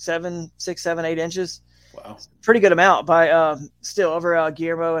was, like 6, 7, 8 inches. Wow. Pretty good amount by still over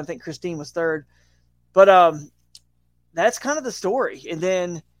Guillermo. I think Christine was third. But that's kind of the story. And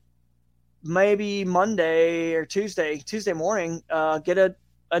then maybe Monday or Tuesday morning, get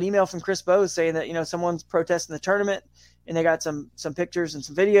an email from Chris Bowes saying that, someone's protesting the tournament. And they got some pictures and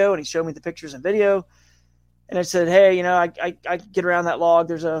some video, and he showed me the pictures and video. And I said, hey, I get around that log.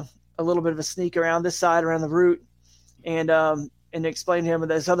 There's a little bit of a sneak around this side, around the root. And explain to him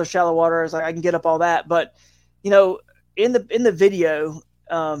there's other shallow water. I was like, I can get up all that. But, in the video,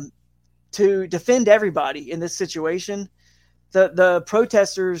 to defend everybody in this situation, the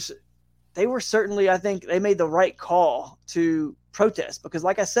protesters, they were certainly, I think they made the right call to protest because,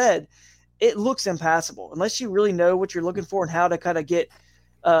 like I said, it looks impassable unless you really know what you're looking for and how to kind of get,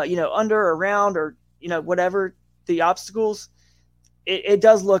 under or around or, whatever the obstacles. It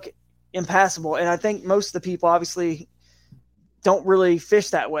does look impassable. And I think most of the people obviously don't really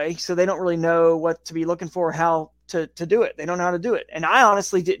fish that way. So they don't really know what to be looking for, how to do it. They don't know how to do it. And I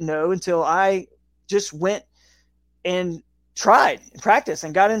honestly didn't know until I just went and tried and practiced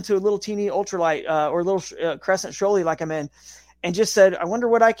and got into a little teeny ultralight or a little crescent shoaly like I'm in. And just said, I wonder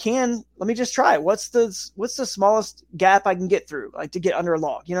what I can. Let me just try. What's the smallest gap I can get through, like to get under a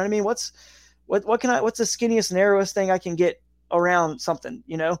log? You know what I mean? What's the skinniest, narrowest thing I can get around something?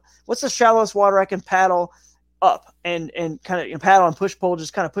 What's the shallowest water I can paddle up and kind of paddle and push pull,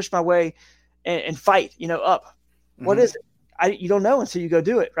 just kind of push my way and fight, up. Mm-hmm. What is it? You don't know until you go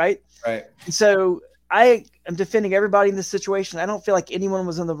do it, right? Right. And so I am defending everybody in this situation. I don't feel like anyone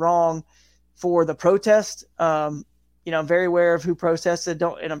was in the wrong for the protest. I'm very aware of who protested.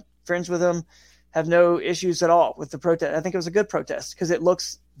 And I'm friends with them. Have no issues at all with the protest. I think it was a good protest because it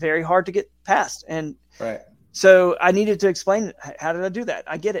looks very hard to get past. And right. So I needed to explain how did I do that?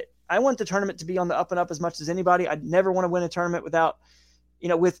 I get it. I want the tournament to be on the up and up as much as anybody. I'd never want to win a tournament without,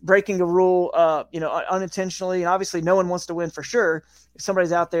 with breaking a rule, unintentionally. And obviously, no one wants to win for sure. If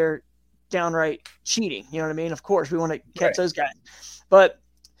somebody's out there downright cheating, you know what I mean? Of course, we want to catch those guys. But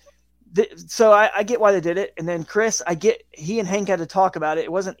So I get why they did it. And then Chris, he and Hank had to talk about it.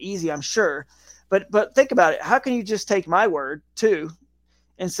 It wasn't easy, I'm sure. But think about it. How can you just take my word too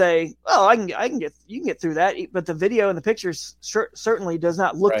and say, "Oh, you can get through that"? But the video and the pictures certainly does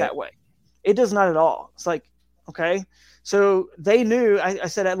not look that way. It does not at all. It's like, okay. So they knew. I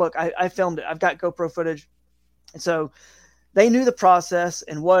said, "Look, I filmed it. I've got GoPro footage," and so they knew the process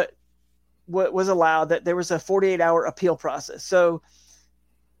and what was allowed. That there was a 48-hour appeal process. So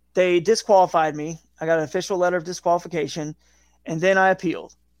they disqualified me. I got an official letter of disqualification, and then I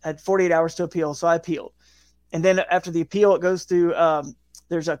appealed. I had 48 hours to appeal, so I appealed. And then after the appeal, it goes through.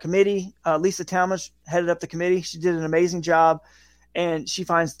 There's a committee. Lisa Talmadge headed up the committee. She did an amazing job, and she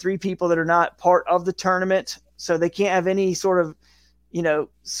finds 3 people that are not part of the tournament, so they can't have any sort of,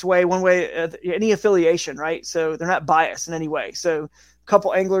 sway one way, any affiliation, right? So they're not biased in any way. So a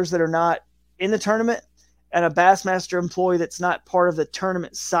couple anglers that are not in the tournament, and a Bassmaster employee that's not part of the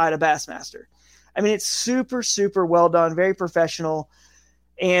tournament side of Bassmaster. I mean, it's super, super well done, very professional.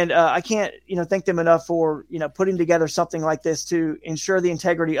 And I can't, thank them enough for, putting together something like this to ensure the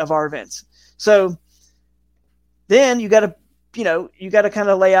integrity of our events. So then you got to kind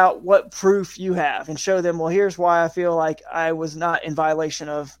of lay out what proof you have and show them, well, here's why I feel like I was not in violation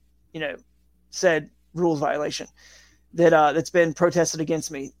of, said rules violation that's been protested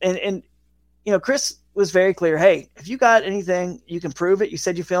against me. And Chris was very clear. Hey, if you got anything, you can prove it. You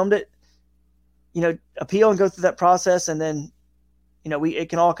said you filmed it, appeal and go through that process. And then, it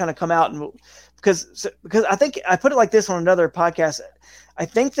can all kind of come out. And because I think I put it like this on another podcast. I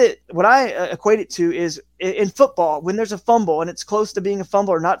think that what I equate it to is in football, when there's a fumble and it's close to being a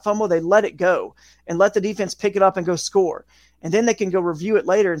fumble or not fumble, they let it go and let the defense pick it up and go score. And then they can go review it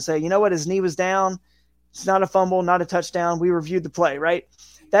later and say, you know what, his knee was down. It's not a fumble, not a touchdown. We reviewed the play, right?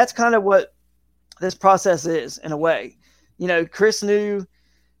 That's kind of what this process is in a way. Chris knew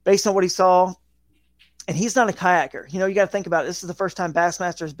based on what he saw, and he's not a kayaker. You got to think about it. This is the first time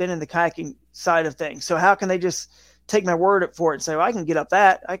Bassmaster has been in the kayaking side of things. So how can they just take my word for it and say, well, I can get up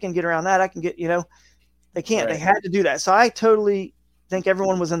that, I can get around that, I can get, they can't. Right. They had to do that. So I totally think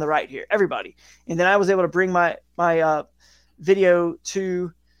everyone was in the right here, everybody. And then I was able to bring my video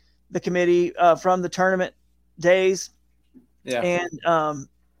to the committee from the tournament days. Yeah.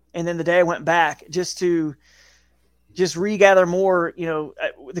 And then the day I went back just to regather more,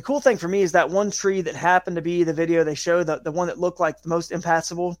 the cool thing for me is that one tree that happened to be the video they showed, the one that looked like the most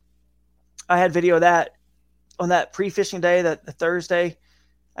impassable. I had video of that on that pre-fishing day, the Thursday.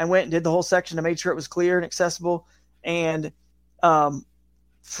 I went and did the whole section to make sure it was clear and accessible. And Saturday,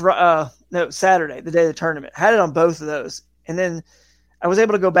 the day of the tournament, had it on both of those. And then I was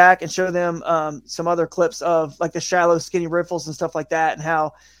able to go back and show them some other clips of like the shallow, skinny riffles and stuff like that, and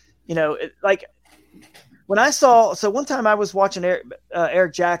how, when I saw, so one time I was watching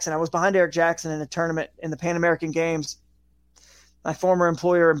Eric Jackson. I was behind Eric Jackson in a tournament in the Pan American Games. My former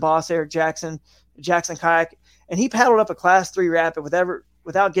employer and boss, Eric Jackson Kayak, and he paddled up a Class 3 rapid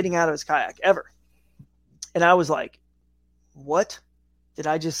without getting out of his kayak ever. And I was like, what did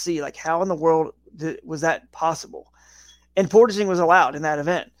I just see? Like, how in the world was that possible? And portaging was allowed in that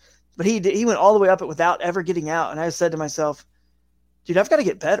event, but he went all the way up it without ever getting out. And I said to myself, dude, I've got to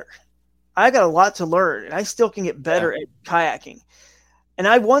get better. I got a lot to learn, and I still can get better at kayaking. And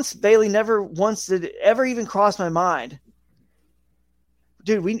Bailey never once did it ever even cross my mind.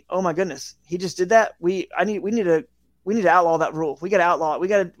 Dude, oh my goodness, he just did that. We need to outlaw that rule. We got to outlaw it.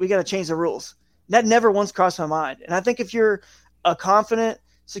 We got to change the rules. That never once crossed my mind. And I think if you're a confident,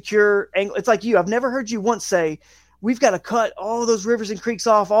 secure angler, it's like you. I've never heard you once say, we've got to cut all those rivers and creeks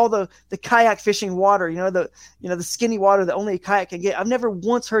off, all the kayak fishing water, the skinny water that only a kayak can get. I've never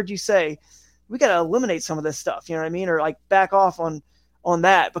once heard you say, we got to eliminate some of this stuff, you know what I mean? Or like back off on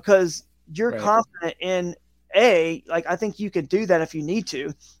that, because you're confident in I think you can do that if you need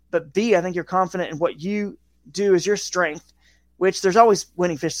to, but B, I think you're confident in what you do as your strength, which there's always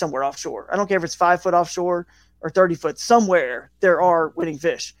winning fish somewhere offshore. I don't care if it's 5 foot offshore or 30 foot, somewhere there are winning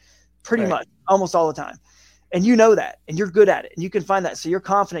fish pretty much almost all the time. And you know that, and you're good at it, and you can find that. So you're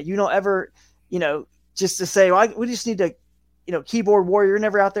confident. You don't ever, just to say, well, we just need to, keyboard warrior. You're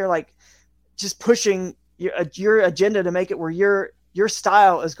never out there like just pushing your agenda to make it where your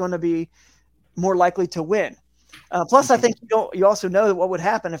style is going to be more likely to win. Plus, I think you also know that what would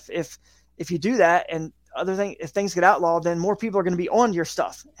happen if you do that, and if things get outlawed, then more people are going to be on your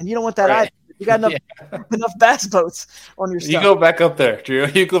stuff, and you don't want that either. You got enough bass boats on your stuff. You go back up there, Drew.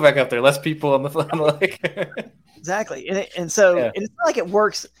 You go back up there. Less people on the lake. Exactly, and it's not like it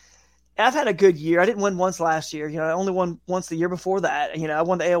works. I've had a good year. I didn't win once last year. I only won once the year before that. I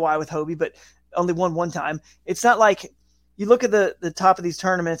won the AOI with Hobie, but only won one time. It's not like you look at the top of these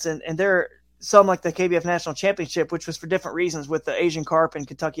tournaments, and there are some like the KBF National Championship, which was for different reasons, with the Asian carp and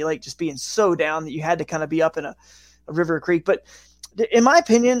Kentucky Lake just being so down that you had to kind of be up in a river or creek. But in my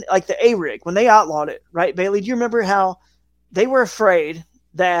opinion, like the A-rig, when they outlawed it, right, Bailey, do you remember how they were afraid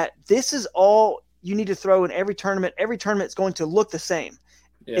that this is all you need to throw in every tournament? Every tournament is going to look the same.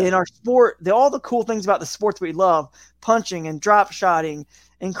 Yeah. In our sport, all the cool things about the sports we love, punching and drop shotting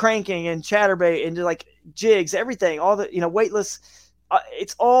and cranking and chatterbait and like jigs, everything, all the, weightless,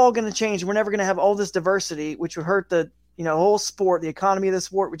 it's all going to change. We're never going to have all this diversity, which would hurt the, whole sport, the economy of the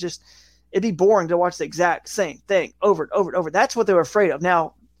sport would just, it'd be boring to watch the exact same thing over and over and over. That's what they were afraid of.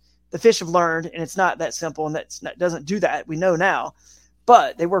 Now, the fish have learned, and it's not that simple, and that doesn't do that. We know now,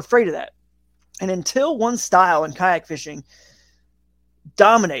 but they were afraid of that. And until one style in kayak fishing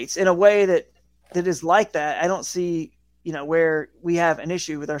dominates in a way that is like that, I don't see, where we have an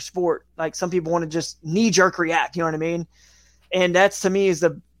issue with our sport. Like some people want to just knee-jerk react, you know what I mean? And that's, to me, is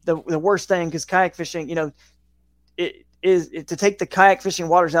the worst thing, because kayak fishing, to take the kayak fishing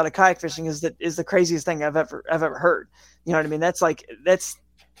waters out of kayak fishing is the craziest thing I've ever heard. You know what I mean? That's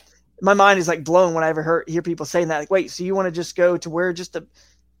my mind is like blown when I ever hear people saying that. Like, wait, so you want to just go to where just the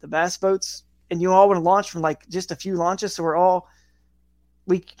bass boats, and you all want to launch from like just a few launches, so we're all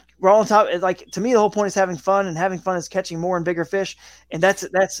on top. Like, to me, the whole point is having fun, and having fun is catching more and bigger fish. And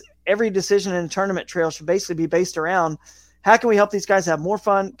that's every decision in a tournament trail should basically be based around how can we help these guys have more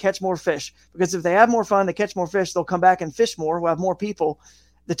fun, catch more fish? Because if they have more fun, they catch more fish, they'll come back and fish more. We'll have more people.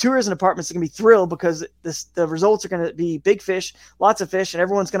 The tourism departments are going to be thrilled because the results are going to be big fish, lots of fish, and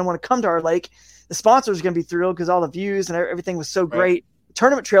everyone's going to want to come to our lake. The sponsors are going to be thrilled because all the views and everything was so great. The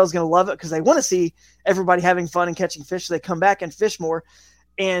tournament trail is going to love it because they want to see everybody having fun and catching fish, so they come back and fish more.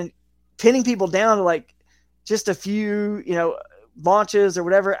 And pinning people down to like just a few, launches or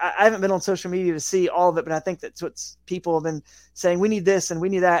whatever. I haven't been on social media to see all of it, but I think that's what people have been saying. We need this and we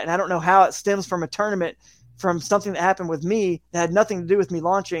need that. And I don't know how it stems from a tournament, from something that happened with me that had nothing to do with me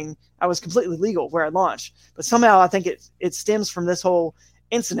launching. I was completely legal where I launched, but somehow I think it stems from this whole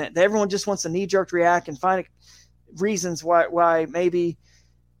incident that everyone just wants to knee-jerk react and find reasons why maybe,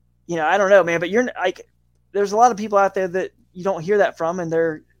 I don't know, man, but you're like, there's a lot of people out there that you don't hear that from, and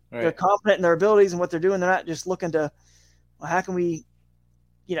they're confident in their abilities and what they're doing. They're not just looking to, well, how can we,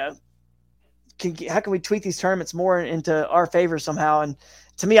 how can we tweak these tournaments more into our favor somehow? And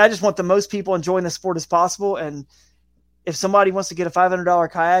to me, I just want the most people enjoying the sport as possible. And if somebody wants to get a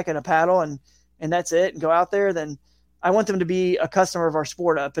 $500 kayak and a paddle and that's it, and go out there, then I want them to be a customer of our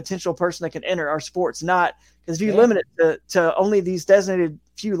sport, a potential person that can enter our sports. Not because if you limit it to only these designated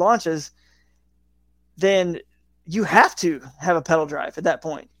few launches, then you have to have a pedal drive at that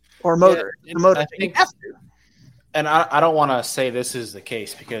point, or a motor. Yeah, a motor. I think, you have to. And I don't want to say this is the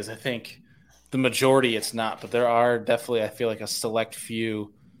case, because I think the majority it's not, but there are definitely, I feel like, a select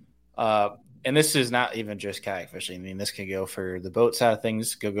few. And this is not even just kayak fishing. I mean, this can go for the boat side of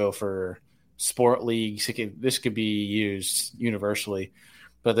things, could go for sport leagues. This could be used universally,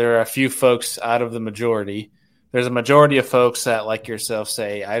 but there are a few folks out of the majority. There's a majority of folks that, like yourself,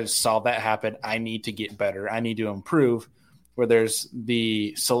 say, I saw that happen. I need to get better. I need to improve. Where there's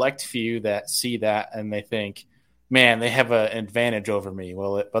the select few that see that and they think, man, they have an advantage over me.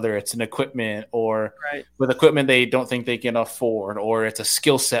 Well, whether it's an equipment or with equipment they don't think they can afford, or it's a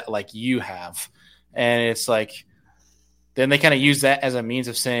skill set like you have. And it's like, then they kind of use that as a means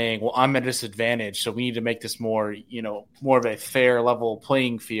of saying, well, I'm at a disadvantage, so we need to make this more, more of a fair level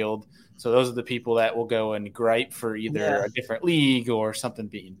playing field. So those are the people that will go and gripe for either a different league or something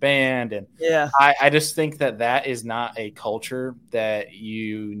being banned. And I just think that is not a culture that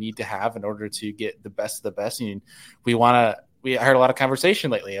you need to have in order to get the best of the best. And I heard a lot of conversation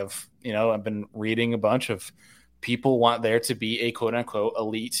lately of, I've been reading a bunch of people want there to be a quote unquote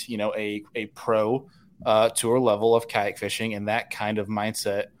elite, a pro tour level of kayak fishing, and that kind of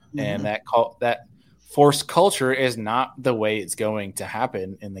mindset and that forced culture is not the way it's going to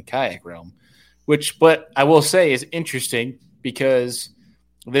happen in the kayak realm, but I will say is interesting, because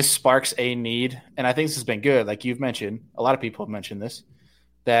this sparks a need. And I think this has been good. Like you've mentioned, a lot of people have mentioned this,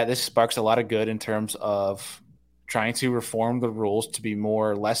 that this sparks a lot of good in terms of trying to reform the rules to be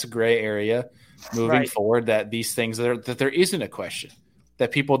less gray area moving forward, that these things that there isn't a question,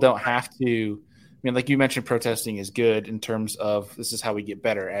 that people don't have to, like you mentioned, protesting is good in terms of this is how we get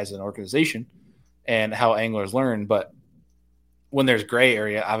better as an organization and how anglers learn. But when there's gray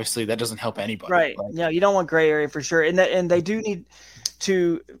area, obviously that doesn't help anybody. Right. No, you don't want gray area for sure. And they do need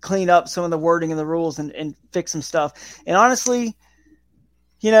to clean up some of the wording and the rules and fix some stuff. And honestly,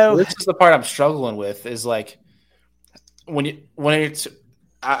 this is the part I'm struggling with, is like when it's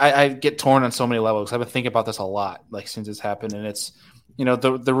I get torn on so many levels. I've been thinking about this a lot, like since it's happened, and it's,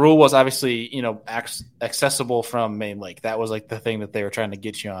 the rule was obviously, accessible from Main Lake. That was like the thing that they were trying to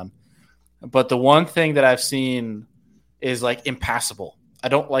get you on. But the one thing that I've seen is like impassable. I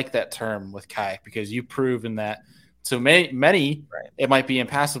don't like that term with kayak because you've proven that to many it might be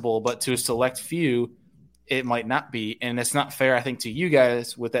impassable, but to a select few it might not be. And it's not fair, I think, to you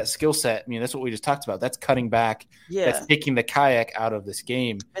guys with that skill set. I mean, that's what we just talked about. That's cutting back. Yeah. That's taking the kayak out of this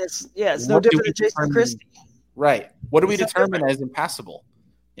game. It's no different than Jason Christie. Right. What do we determine as impassable?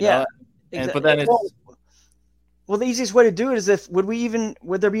 Exactly. But then it's well, the easiest way to do it is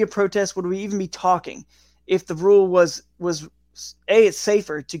would there be a protest? Would we even be talking if the rule was it's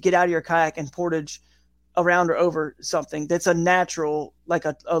safer to get out of your kayak and portage around or over something that's a natural, like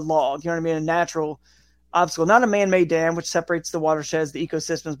a log, you know what I mean? A natural obstacle, not a man-made dam, which separates the watersheds, the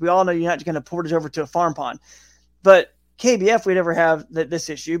ecosystems. We all know you're not going to portage over to a farm pond, but KBF, we'd never have this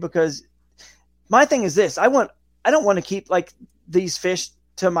issue because my thing is this, I don't want to keep like these fish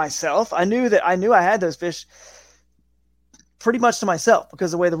to myself. I knew I had those fish pretty much to myself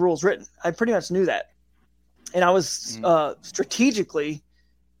because of the way the rule's written. I pretty much knew that. And I was strategically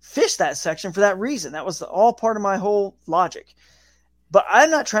fished that section for that reason. That was all part of my whole logic. But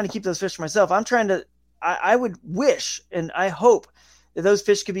I'm not trying to keep those fish for myself. I'm trying to, I would wish and I hope that those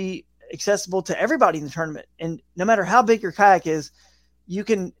fish could be accessible to everybody in the tournament. And no matter how big your kayak is, you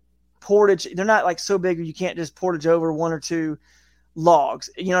can portage. They're not like so big you can't just portage over one or two logs.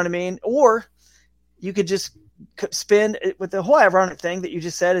 You know what I mean? Or you could just spend with the whole ironic thing that you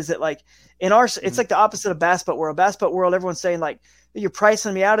just said is that like in our, it's like the opposite of Bass Boat World. Bass Boat World, everyone's saying like, you're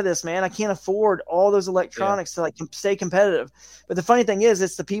pricing me out of this, man. I can't afford all those electronics to like stay competitive. But the funny thing is,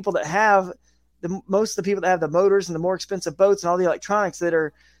 it's the people that have most of the people that have the motors and the more expensive boats and all the electronics that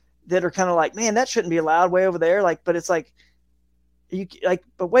are kind of like, man, that shouldn't be allowed way over there. Like, but it's like,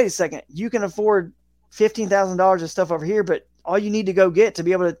 but wait a second, you can afford $15,000 of stuff over here, but all you need to go get to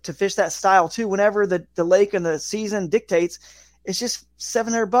be able to fish that style too, whenever the lake and the season dictates, it's just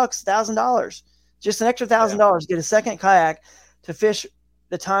 $700, $1,000, just an extra $1,000, get a second kayak to fish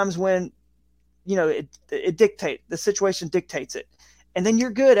the times when, it dictates, the situation dictates it. And then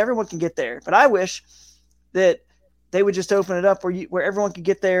you're good. Everyone can get there. But I wish that they would just open it up where everyone could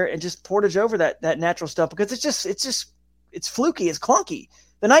get there and just portage over that natural stuff, because it's fluky. It's clunky.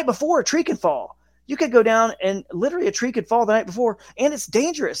 The night before, a tree can fall. You could go down and literally a tree could fall the night before, and it's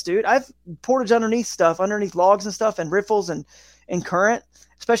dangerous, dude. I've portaged underneath logs and stuff and riffles and current,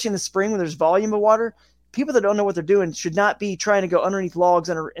 especially in the spring when there's volume of water. People that don't know what they're doing should not be trying to go underneath logs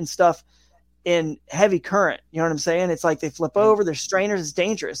and stuff in heavy current. You know what I'm saying? It's like they flip over, there's strainers. It's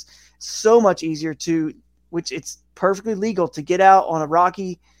dangerous. So much easier which it's perfectly legal to get out on a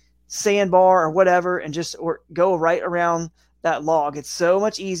rocky sandbar or whatever and or go right around that log. It's so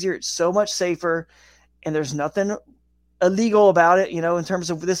much easier. It's so much safer. And there's nothing illegal about it, in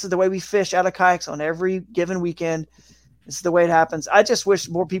terms of this is the way we fish out of kayaks on every given weekend. This is the way it happens. I just wish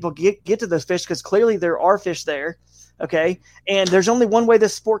more people get to those fish, because clearly there are fish there. Okay. And there's only one way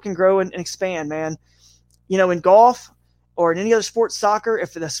this sport can grow and expand, man. In golf or in any other sport, soccer,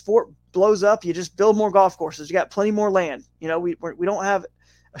 if the sport blows up, you just build more golf courses. You got plenty more land. We don't have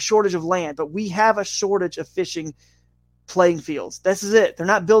a shortage of land, but we have a shortage of fishing playing fields. This is it. They're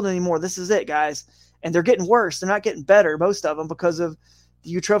not building anymore. This is it, guys. And they're getting worse. They're not getting better, most of them, because of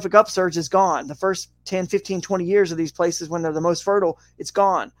the eutrophic upsurge is gone. The first 10, 15, 20 years of these places when they're the most fertile, it's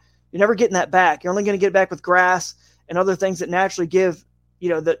gone. You're never getting that back. You're only going to get it back with grass and other things that naturally give,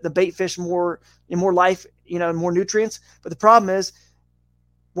 the bait fish more life, more nutrients. But the problem is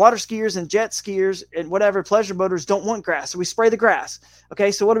water skiers and jet skiers and whatever pleasure boaters don't want grass. So we spray the grass.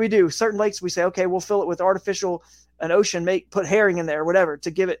 Okay. So what do? Certain lakes, we say, okay, we'll fill it with an ocean, put herring in there or whatever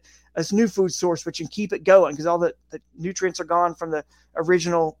to give it a new food source, which can keep it going because all the nutrients are gone from the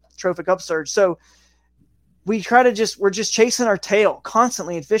original trophic upsurge. So we we're just chasing our tail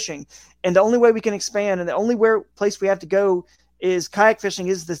constantly in fishing. And the only way we can expand and the only place we have to go is kayak fishing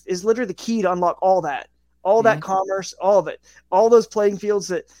is literally the key to unlock all that, that commerce, all of it, all those playing fields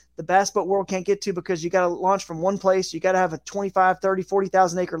that the Bass Boat World can't get to because you got to launch from one place. You got to have a 25, 30,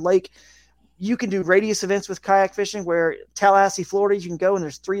 40,000 acre lake. You can do radius events with kayak fishing where Tallahassee, Florida, you can go and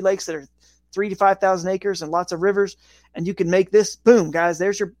there's 3 lakes that are 3,000 to 5,000 acres and lots of rivers. And you can make this boom, guys.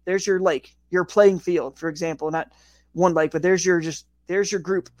 There's your lake, your playing field, for example, not one lake, but there's your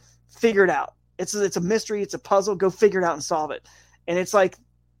group. Figure it out. It's a mystery. It's a puzzle. Go figure it out and solve it. And it's like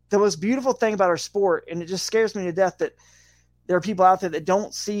the most beautiful thing about our sport. And it just scares me to death that there are people out there that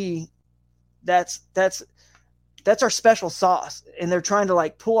don't see that's our special sauce. And they're trying to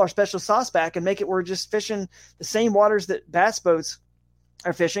like pull our special sauce back and make it, we're just fishing the same waters that bass boats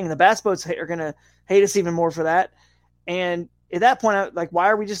are fishing, and the bass boats are going to hate us even more for that. And at that point, why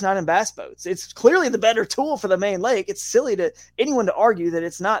are we just not in bass boats? It's clearly the better tool for the main lake. It's silly to anyone to argue that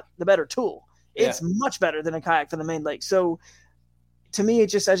it's not the better tool. It's much better than a kayak for the main lake. So to me, I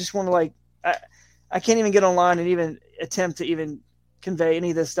just want to I can't even get online and even attempt to even convey any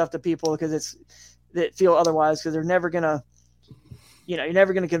of this stuff to people because that feel otherwise, because they're never going to, you're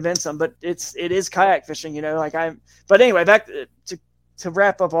never going to convince them, but it is kayak fishing, but anyway, back to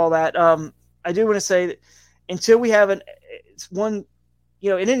wrap up all that. I do want to say that until we have in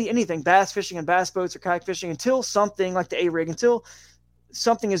anything, bass fishing and bass boats or kayak fishing, until something like the A-rig, until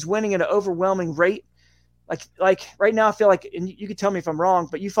something is winning at an overwhelming rate, like right now, I feel like, and you can tell me if I'm wrong,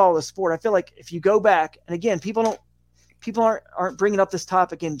 but you follow the sport. I feel like if you go back, and again, people aren't bringing up this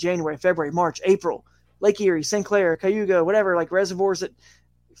topic in January, February, March, April, Lake Erie, St. Clair, Cayuga, whatever, like reservoirs that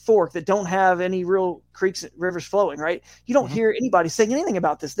fork that don't have any real creeks, rivers flowing, right? You don't hear anybody saying anything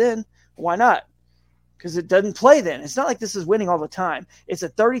about this then. Why not? Because it doesn't play then. It's not like this is winning all the time. It's a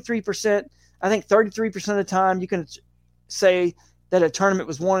 33%. I think 33% of the time you can say that a tournament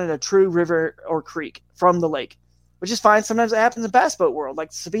was won in a true river or creek from the lake, which is fine. Sometimes it happens in bass boat world, like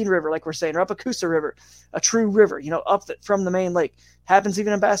the Sabine River, like we're saying, or up Coosa River, a true river, from the main lake. Happens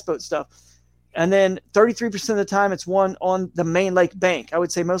even in bass boat stuff. And then 33% of the time it's won on the main lake bank. I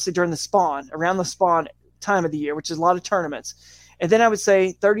would say mostly during the spawn, around the spawn time of the year, which is a lot of tournaments. And then I would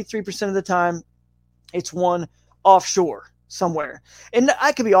say 33% of the time it's won offshore somewhere. And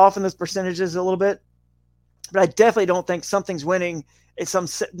I could be off in those percentages a little bit, but I definitely don't think something's winning. It's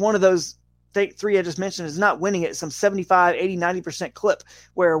one of those three I just mentioned is not winning it. Some 75, 80, 90% clip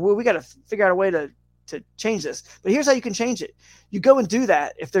where we got to figure out a way to change this. But here's how you can change it. You go and do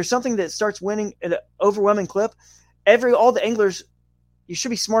that. If there's something that starts winning at an overwhelming clip, all the anglers, you should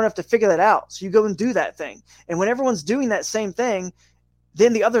be smart enough to figure that out. So you go and do that thing. And when everyone's doing that same thing,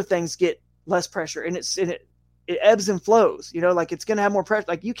 then the other things get less pressure, and it ebbs and flows, it's going to have more pressure.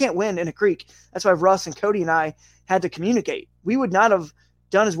 Like you can't win in a creek. That's why Russ and Cody and I had to communicate. We would not have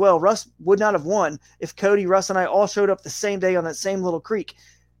done as well. Russ would not have won if Cody, Russ, and I all showed up the same day on that same little creek.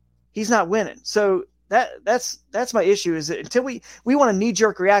 He's not winning. So that's my issue, is that until we want to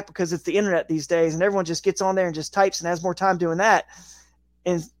knee-jerk react because it's the internet these days and everyone just gets on there and just types and has more time doing that.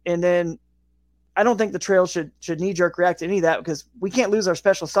 And then I don't think the trail should knee-jerk react to any of that, because we can't lose our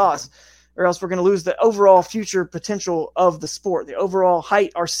special sauce, or else we're going to lose the overall future potential of the sport, the overall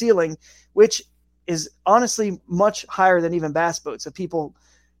height, our ceiling, which is honestly much higher than even bass boats. So people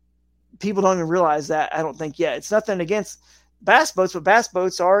don't even realize that, I don't think yet. It's nothing against bass boats, but bass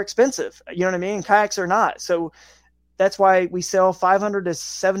boats are expensive. You know what I mean? Kayaks are not. So that's why we sell 500 to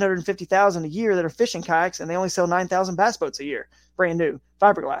 750,000 a year that are fishing kayaks, and they only sell 9,000 bass boats a year, brand new,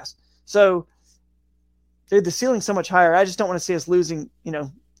 fiberglass. So dude, the ceiling's so much higher. I just don't want to see us lose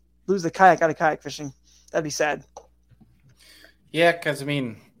the kayak out of kayak fishing. That'd be sad. Yeah, because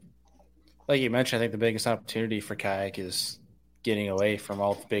like you mentioned, I think the biggest opportunity for kayak is getting away from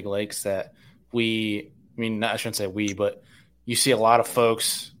all the big lakes that I shouldn't say we, but you see a lot of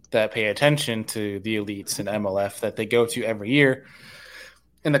folks that pay attention to the elites and MLF that they go to every year.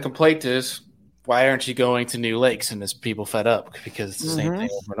 And the complaint is, why aren't you going to new lakes? And is people fed up because it's the same thing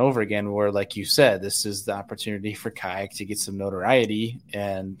over and over again, where, like you said, this is the opportunity for kayak to get some notoriety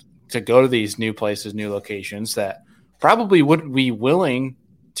and to go to these new places, new locations that probably would be willing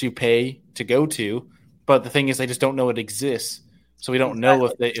to pay to go to. But the thing is, they just don't know it exists. So we don't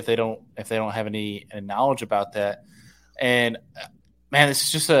know if they don't have any knowledge about that. And man,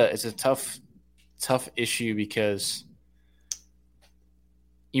 it's just it's a tough issue, because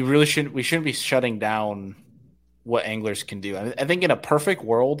we shouldn't be shutting down what anglers can do. I think in a perfect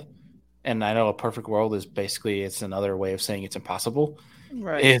world, and I know a perfect world is basically, it's another way of saying it's impossible,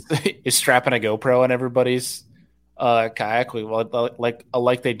 right? Is strapping a GoPro on everybody's kayak,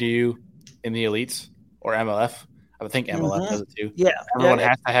 like they do in the elites or MLF. I would think MLF does it too. Yeah, everyone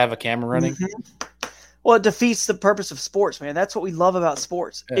has to have a camera running. Well, it defeats the purpose of sports, man. That's what we love about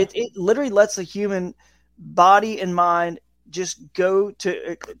sports. Yeah. It literally lets the human body and mind just go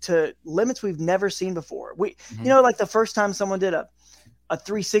to limits we've never seen before. Like the first time someone did a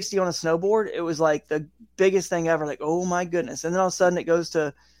 360 on a snowboard, it was like the biggest thing ever. Like, oh my goodness! And then all of a sudden it goes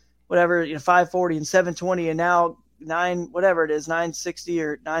to whatever, 540 and 720, and now 960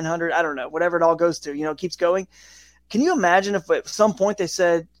 or 900. I don't know, whatever it all goes to. It keeps going. Can you imagine if at some point they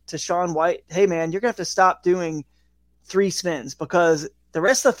said to Shaun White, hey man, you're going to have to stop doing 3 spins because the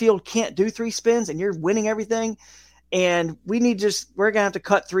rest of the field can't do 3 spins and you're winning everything. And we're going to have to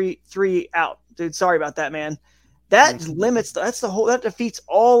cut three out, dude. Sorry about that, man. That limits, that defeats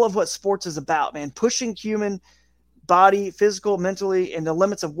all of what sports is about, man. Pushing human body, physical, mentally, and the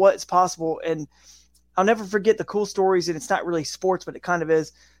limits of what's possible. And I'll never forget the cool stories, and it's not really sports, but it kind of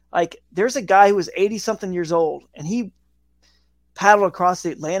is. Like, there's a guy who was 80-something years old, and he paddled across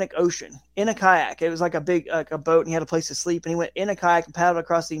the Atlantic Ocean in a kayak. It was like a big a boat, and he had a place to sleep, and he went in a kayak and paddled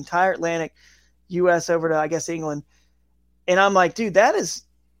across the entire Atlantic, U.S. over to, I guess, England. And I'm like, dude, that is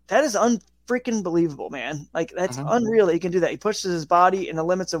unfreaking believable, man. Like, that's unreal that he can do that. He pushes his body in the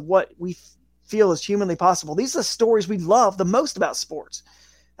limits of what we feel is humanly possible. These are the stories we love the most about sports.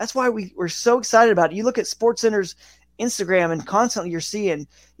 That's why we're so excited about it. You look at SportsCenter's Instagram, and constantly you're seeing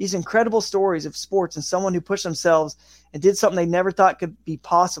these incredible stories of sports and someone who pushed themselves and did something they never thought could be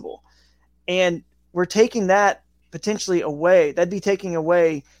possible. And we're taking that potentially away. That'd be taking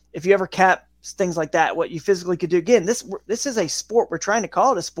away, if you ever cap things like that, what you physically could do. Again, this is a sport. We're trying to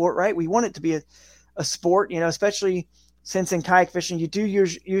call it a sport, right? We want it to be a sport, especially since in kayak fishing, you do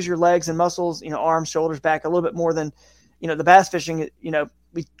use your legs and muscles, arms, shoulders, back a little bit more than, the bass fishing,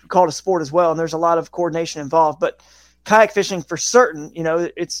 we call it a sport as well. And there's a lot of coordination involved, but kayak fishing for certain,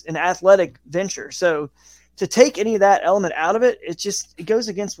 it's an athletic venture. So to take any of that element out of it, it goes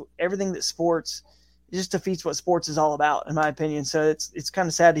against everything that sports, it just defeats what sports is all about, in my opinion. So it's kind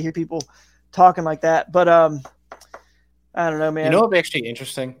of sad to hear people talking like that, but I don't know, man. It'd be actually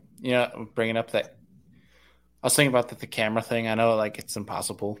interesting, bringing up that. I was thinking about the camera thing. I know, like, it's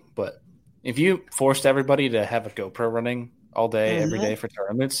impossible, but if you forced everybody to have a GoPro running all day, every day for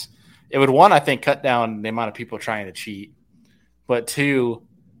tournaments, it would, one, I think, cut down the amount of people trying to cheat. But two,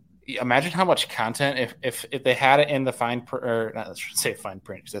 imagine how much content if they had it in the fine print, or not, let's say fine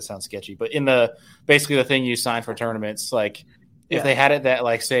print because that sounds sketchy, but in basically the thing you sign for tournaments, like if they had it that,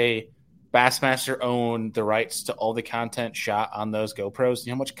 like, say Bassmaster owned the rights to all the content shot on those GoPros,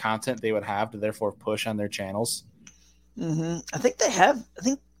 how much content they would have to therefore push on their channels? I think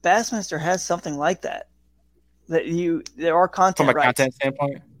Bassmaster has something like that. There are content from a rights. Content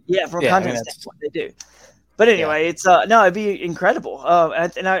standpoint. Yeah, from a content standpoint, they do. But anyway, it's it'd be incredible.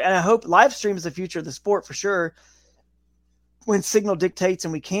 And I hope live stream is the future of the sport for sure. When signal dictates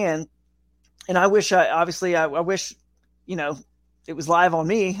and we can, and I wish I wish it was live on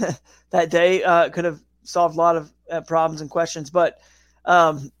me that day. Could have solved a lot of problems and questions. But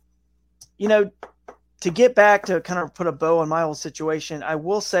to get back to kind of put a bow on my whole situation, I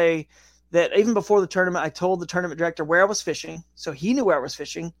will say that even before the tournament, I told the tournament director where I was fishing, so he knew where I was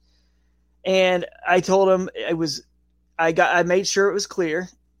fishing. And I told him I made sure it was clear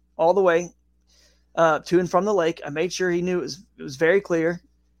all the way to and from the lake. I made sure he knew it was very clear.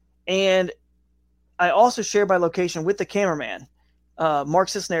 And I also shared my location with the cameraman, Mark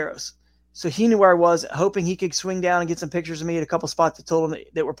Cisneros. So he knew where I was, hoping he could swing down and get some pictures of me at a couple spots that told him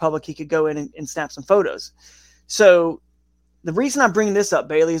that were public. He could go in and snap some photos. So the reason I'm bringing this up,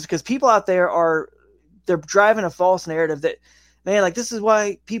 Bailey, is because people out there they're driving a false narrative that, man, like, this is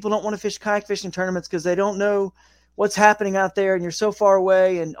why people don't want to fish kayak fishing tournaments, because they don't know what's happening out there and you're so far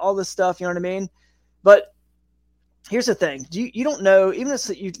away and all this stuff. You know what I mean? But here's the thing. You don't know, even if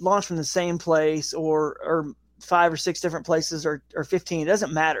you launch from the same place or 5 or 6 different places or 15, it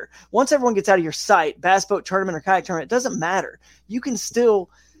doesn't matter. Once everyone gets out of your sight, bass boat tournament or kayak tournament, it doesn't matter. You can still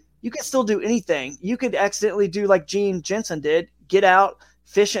do anything. You could accidentally do like Gene Jensen did, get out,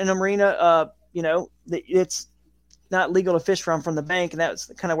 fish in a marina. It's not legal to fish from the bank. And that's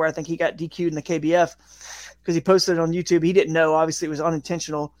kind of where I think he got DQ'd in the KBF, because he posted it on YouTube. He didn't know, obviously it was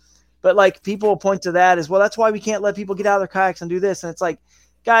unintentional, but like, people will point to that as well. That's why we can't let people get out of their kayaks and do this. And it's like,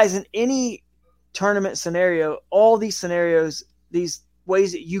 guys, in any tournament scenario, all these scenarios, these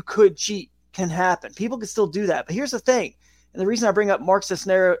ways that you could cheat can happen. People can still do that. But here's the thing. And the reason I bring up Mark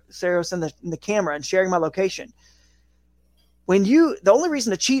Cisneros in the camera and sharing my location, the only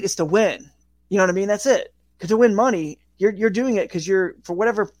reason to cheat is to win. You know what I mean? That's it. Because to win money, you're doing it because you're, for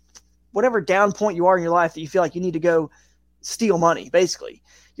whatever down point you are in your life that you feel like you need to go steal money, basically.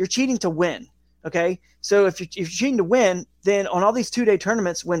 You're cheating to win. Okay. So if you're cheating to win, then on all these 2-day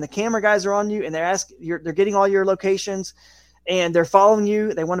tournaments, when the camera guys are on you and they're getting all your locations and they're following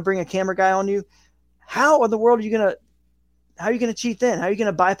you, they want to bring a camera guy on you. How in the world are you going to cheat then? How are you going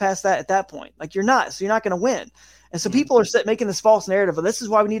to bypass that at that point? Like, you're not, so you're not going to win. And so people are making this false narrative of, this is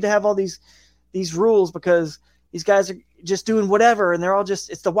why we need to have all these rules, because these guys are just doing whatever. And they're all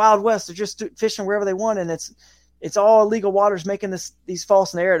it's the Wild West. They're just fishing wherever they want. And it's all illegal waters, making these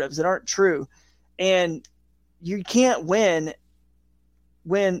false narratives that aren't true. And you can't win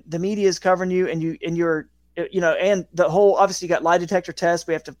when the media is covering you and you're, and the whole, obviously you got lie detector tests.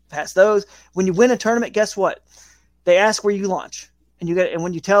 We have to pass those. When you win a tournament, guess what? They ask where you launch, and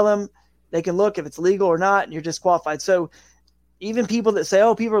when you tell them, they can look if it's legal or not, and you're disqualified. So, even people that say,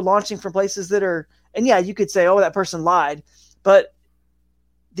 oh, people are launching from places that are, and yeah, you could say, oh, that person lied, but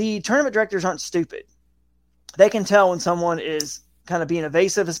the tournament directors aren't stupid. They can tell when someone is kind of being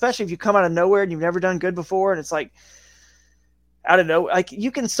evasive, especially if you come out of nowhere and you've never done good before. And it's like, I don't know, like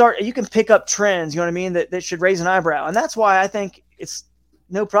you can pick up trends, you know what I mean? That should raise an eyebrow. And that's why I think it's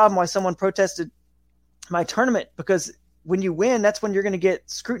no problem why someone protested my tournament, because when you win, that's when you're going to get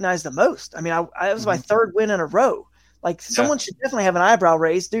scrutinized the most. I mean, I was my third win in a row. Like someone should definitely have an eyebrow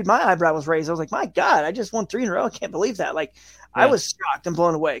raised. Dude, my eyebrow was raised. I was like, my God, I just won 3 in a row. I can't believe that. Like I was shocked and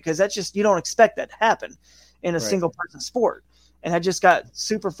blown away, because that's just, you don't expect that to happen in a single person sport. And I just got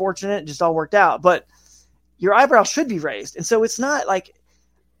super fortunate. It just all worked out. But your eyebrow should be raised. And so it's not like,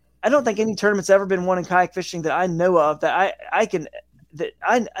 I don't think any tournament's ever been won in kayak fishing that I know of that I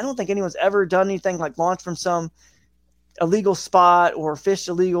don't think anyone's ever done anything like launch from some illegal spot or fished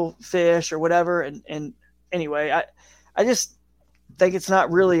illegal fish or whatever. And anyway, I just think it's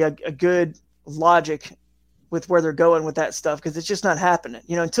not really a good logic with where they're going with that stuff, because it's just not happening.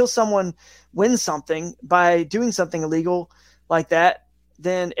 You know, until someone wins something by doing something illegal like that,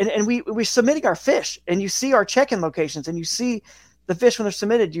 then and we're submitting our fish, and you see our check-in locations, and you see the fish when they're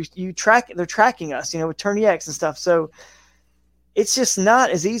submitted. They're tracking us, you know, with TourneyX and stuff. So it's just not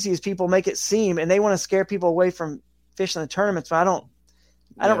as easy as people make it seem, and they want to scare people away from fishing the tournaments. But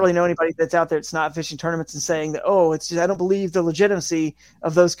I don't really know anybody that's out there that's not fishing tournaments and saying that, oh, it's just, I don't believe the legitimacy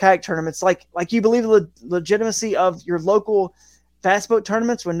of those kayak tournaments. Like you believe the legitimacy of your local fast boat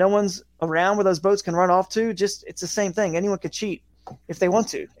tournaments when no one's around where those boats can run off to. Just, it's the same thing. Anyone could cheat if they want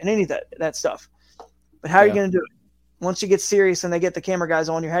to in any of that stuff. But how are you going to do it? Once you get serious and they get the camera guys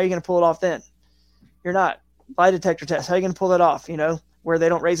on you, how are you going to pull it off then? You're not. Lie detector test. How are you going to pull that off? You know, where they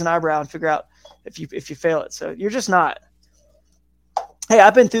don't raise an eyebrow and figure out if you fail it. So you're just not. Hey,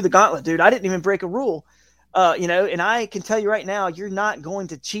 I've been through the gauntlet, dude. I didn't even break a rule, you know, and I can tell you right now, you're not going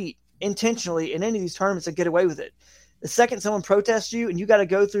to cheat intentionally in any of these tournaments and get away with it. The second someone protests you and you got to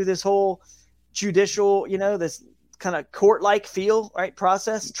go through this whole judicial, you know, this kind of court-like feel, right, trial,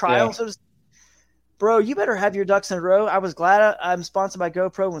 so to speak. Bro, you better have your ducks in a row. I was glad I'm sponsored by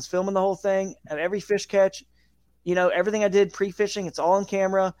GoPro and was filming the whole thing, and every fish catch, you know, everything I did pre-fishing, it's all on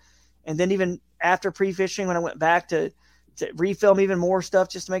camera. And then even after pre-fishing, when I went back to refilm even more stuff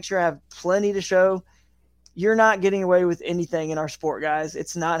just to make sure I have plenty to show. You're not getting away with anything in our sport, guys.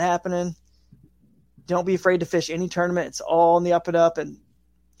 It's not happening. Don't be afraid to fish any tournament. It's all on the up and up, and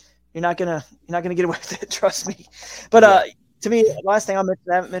you're not gonna get away with it. Trust me. But to me, the last thing I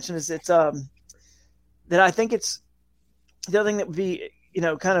haven't mentioned is it's that I think it's the other thing that would be, you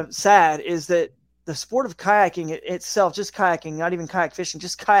know, kind of sad is that the sport of kayaking itself, just kayaking, not even kayak fishing,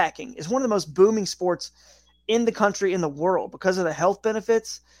 just kayaking, is one of the most booming sports in the country, in the world, because of the health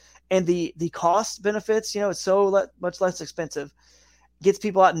benefits and the cost benefits. You know, it's so much less expensive, gets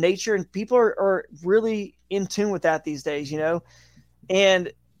people out in nature, and people are really in tune with that these days, you know.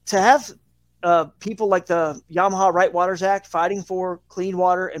 And to have people like the Yamaha Right Waters Act fighting for clean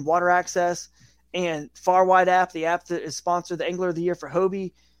water and water access, and Farwide app, the app that is sponsored the Angler of the Year for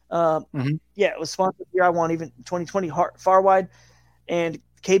Hobie. Yeah, it was sponsored the year I won, even 2020 Farwide, and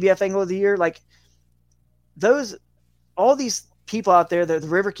KBF Angler of the Year. Like all these people out there, they're the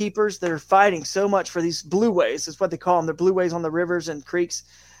river keepers that are fighting so much for these blueways. That's what they call them. They're blueways on the rivers and creeks.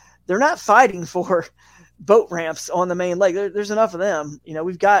 They're not fighting for boat ramps on the main lake. There's enough of them. You know,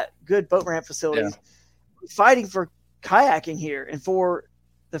 we've got good boat ramp facilities. We're fighting for kayaking here and for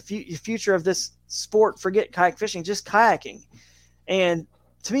the future of this sport. Forget kayak fishing, just kayaking. And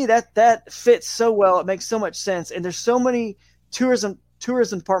to me, that fits so well. It makes so much sense. And there's so many tourism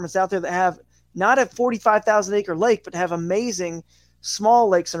departments out there that have not a 45,000 acre lake, but have amazing small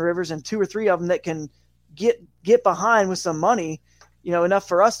lakes and rivers, and 2 or 3 of them that can get behind with some money, you know, enough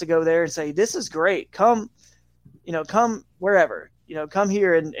for us to go there and say, this is great. Come wherever, you know, come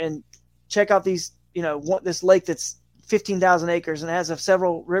here and check out these, you know, this lake that's 15,000 acres and has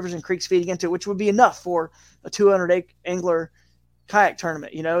several rivers and creeks feeding into it, which would be enough for a 200 angler kayak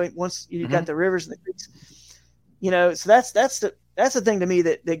tournament. You know, once you've got the rivers and the creeks, you know, so that's the thing to me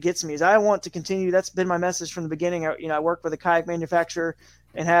that gets me, is I want to continue. That's been my message from the beginning. I work with a kayak manufacturer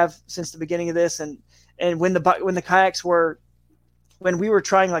and have since the beginning of this. And when the kayaks were, when we were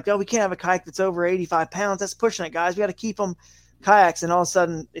trying, like, oh, we can't have a kayak that's over 85 pounds. That's pushing it, guys. We got to keep them kayaks. And all of a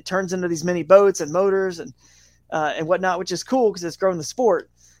sudden it turns into these mini boats and motors and whatnot, which is cool because it's growing the sport,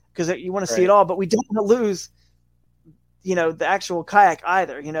 because you want to see it all, but we don't want to lose, you know, the actual kayak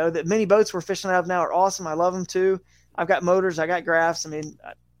either. You know, the mini boats we're fishing out of now are awesome. I love them too. I've got motors, I got graphs. I mean,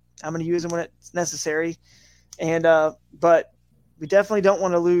 I'm going to use them when it's necessary. And, but we definitely don't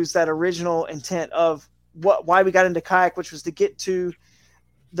want to lose that original intent of why we got into kayak, which was to get to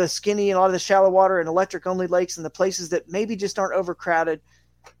the skinny and a lot of the shallow water and electric only lakes and the places that maybe just aren't overcrowded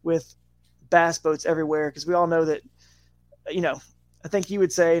with bass boats everywhere. Because we all know that, I think you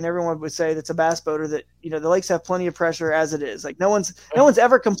would say, and everyone would say that's a bass boater, that, the lakes have plenty of pressure as it is. Like no one's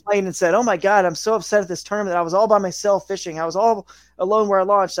ever complained and said, oh my God, I'm so upset at this tournament. I was all by myself fishing. I was all alone where I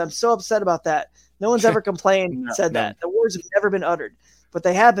launched. I'm so upset about that. No one's ever complained and said that. The words have never been uttered, but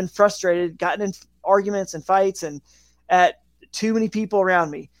they have been frustrated, gotten in arguments and fights and at too many people around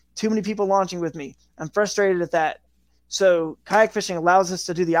me, too many people launching with me. I'm frustrated at that. So kayak fishing allows us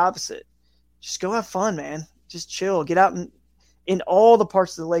to do the opposite. Just go have fun, man. Just chill, get out in all the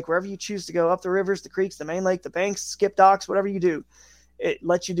parts of the lake, wherever you choose to go, up the rivers, the creeks, the main lake, the banks, skip docks, whatever you do, it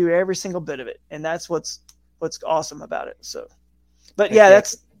lets you do every single bit of it. And that's what's awesome about it. So, but yeah,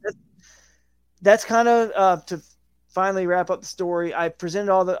 that's kind of to finally wrap up the story. I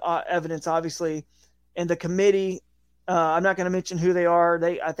presented all the evidence, obviously, and the committee, I'm not going to mention who they are.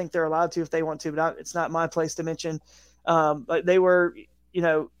 I think they're allowed to if they want to, but it's not my place to mention. But they were,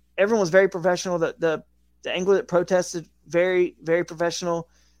 everyone was very professional. The angler that protested, very, very professional.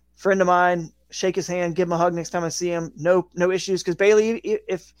 Friend of mine, shake his hand, give him a hug next time I see him. No issues. Because Bailey,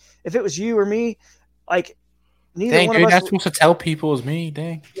 if it was you or me, like neither one of us. You're not supposed to tell people it was me.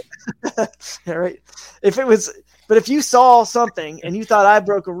 Dang. All right. But if you saw something and you thought I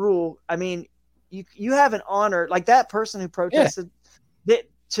broke a rule, I mean, you have an honor, like that person who protested, that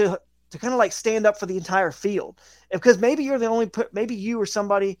to kind of like stand up for the entire field. Because maybe you're the only, maybe you or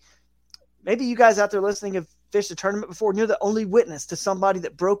somebody, maybe you guys out there listening have fished a tournament before and you're the only witness to somebody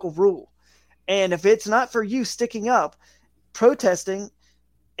that broke a rule. And if it's not for you sticking up, protesting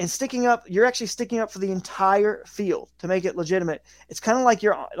and sticking up, you're actually sticking up for the entire field to make it legitimate. It's kind of like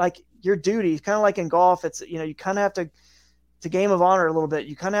your duty. It's kind of like in golf. It's, you kind of have to, it's a game of honor a little bit.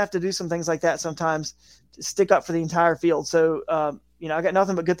 You kind of have to do some things like that sometimes to stick up for the entire field. So, I got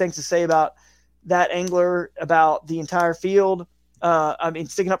nothing but good things to say about that angler, about the entire field.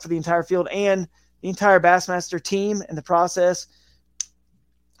 Sticking up for the entire field and the entire Bassmaster team and the process.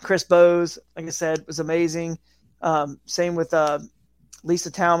 Chris Bowes, like I said, was amazing. Same with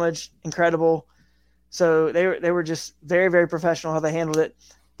Lisa Talmadge, incredible. So they were just very, very professional how they handled it.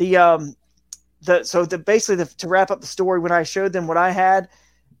 To wrap up the story, when I showed them what I had,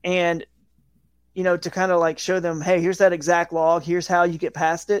 and to kind of like show them, hey, here's that exact log, here's how you get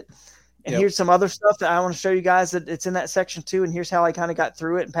past it. And here's some other stuff that I want to show you guys that it's in that section too. And here's how I kind of got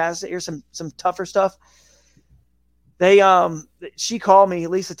through it and passed it. Here's some tougher stuff. She called me,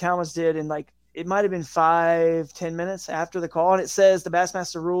 Lisa Talmadge did, and like, it might've been 5-10 minutes after the call. And it says the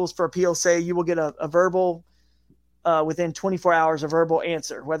Bassmaster rules for appeal say you will get a verbal, within 24 hours, a verbal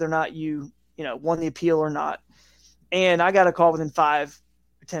answer, whether or not you won the appeal or not. And I got a call within 5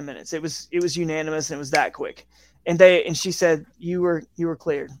 or 10 minutes. It was unanimous and it was that quick. And she said, you were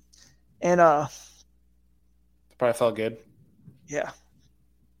cleared. And probably felt good. Yeah.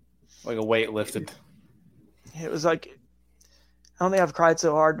 Like a weight lifted. It was like, I don't think I've cried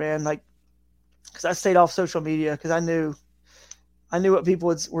so hard, man. Like, because I stayed off social media because I knew what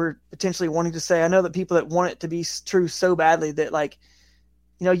people were potentially wanting to say. I know that people that want it to be true so badly that, like,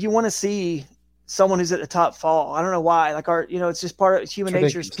 you want to see someone who's at the top fall. I don't know why. Like, it's just part of human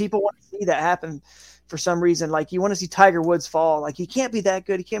nature. People want to see that happen for some reason. Like, you want to see Tiger Woods fall. Like, he can't be that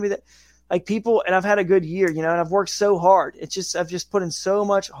good. He can't be that. Like, people, and I've had a good year, and I've worked so hard. I've just put in so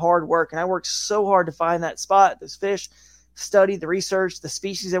much hard work, and I worked so hard to find that spot, those fish, study, the research, the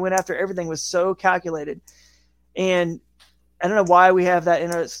species I went after. Everything was so calculated. And I don't know why we have that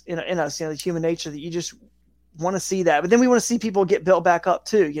in us, the human nature, that you just want to see that. But then we want to see people get built back up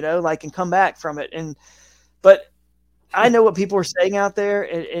too, and come back from it. But I know what people are saying out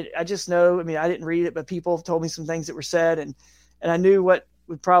there. I just know, I didn't read it, but people have told me some things that were said, and I knew what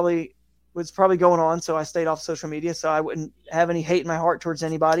was probably going on. So I stayed off social media so I wouldn't have any hate in my heart towards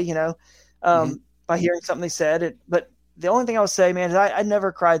anybody, by hearing something they said. But the only thing I would say, man, is I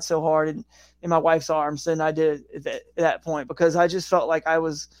never cried so hard in my wife's arms than I did at that point, because I just felt like I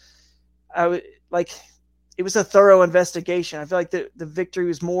would like, it was a thorough investigation. I feel like the victory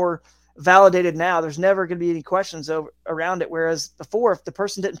was more validated now. There's never going to be any questions around it. Whereas before, if the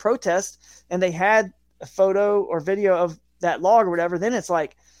person didn't protest and they had a photo or video of that log or whatever, then it's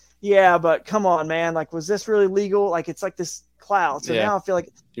like, yeah, but come on, man. Like, was this really legal? Like, it's like this cloud. So now I feel like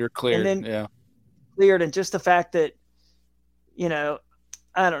you're cleared. And then cleared. And just the fact that,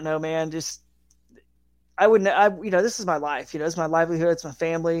 I don't know, man, this is my life, it's my livelihood. It's my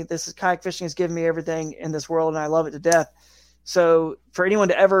family. Kayak fishing has given me everything in this world, and I love it to death. So for anyone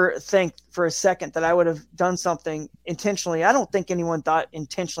to ever think for a second that I would have done something intentionally, I don't think anyone thought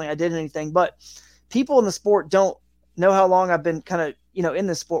intentionally I did anything, but people in the sport don't know how long I've been kind of, in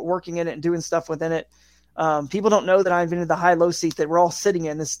the sport, working in it and doing stuff within it. People don't know that I invented the high-low seat that we're all sitting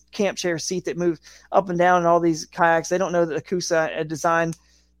in, this camp chair seat that moves up and down in all these kayaks. They don't know that Akusa I designed.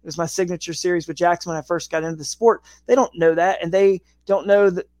 It was my signature series with Jackson when I first got into the sport. They don't know that, and they don't know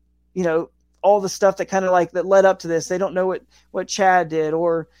that, all the stuff that kind of like that led up to this. They don't know what Chad did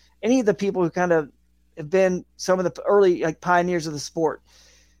or any of the people who kind of have been some of the early like pioneers of the sport.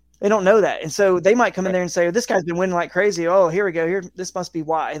 They don't know that. And so they might come in there and say, oh, this guy's been winning like crazy. Oh, here we go. Here, this must be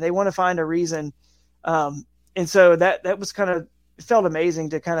why. And they want to find a reason. And so that was kind of, it felt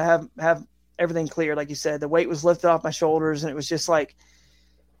amazing to kind of have everything clear. Like you said, the weight was lifted off my shoulders, and it was just like,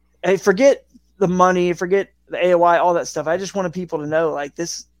 hey, forget the money, forget the AOI, all that stuff. I just wanted people to know like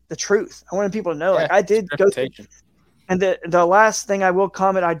this, the truth. I wanted people to know, like I did go through. And the last thing I will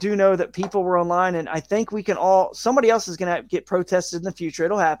comment, I do know that people were online, and I think somebody else is going to get protested in the future.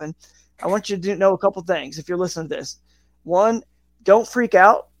 It'll happen. I want you to know a couple things if you're listening to this. One, don't freak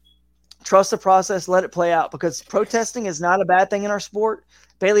out. Trust the process. Let it play out, because protesting is not a bad thing in our sport.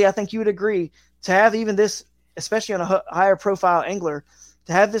 Bailey, I think you would agree, to have even this, especially on a higher profile angler,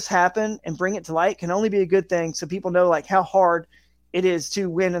 to have this happen and bring it to light can only be a good thing, so people know like how hard it is to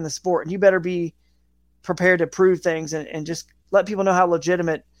win in the sport. And you better be prepared to prove things and just let people know how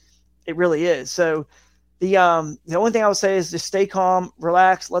legitimate it really is. So the only thing I would say is just stay calm,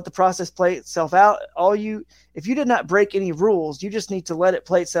 relax, let the process play itself out. If you did not break any rules, you just need to let it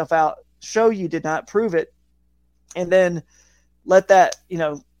play itself out, show you did not, prove it, and then let that,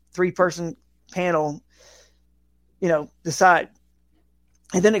 3-person panel, decide.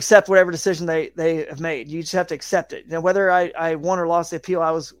 And then accept whatever decision they have made. You just have to accept it. Whether I won or lost the appeal,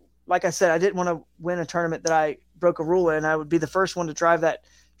 I was, like I said, I didn't want to win a tournament that I broke a rule in. I would be the first one to drive that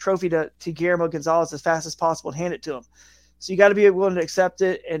trophy to Guillermo Gonzalez as fast as possible and hand it to him. So you got to be willing to accept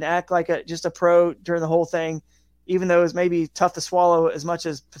it and act like just a pro during the whole thing, even though it's maybe tough to swallow as much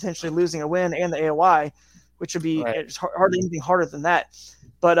as potentially losing a win and the AOI, which would be It's hardly anything harder than that.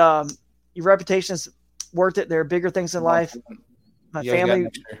 But your reputation's worth it. There are bigger things in life. My family,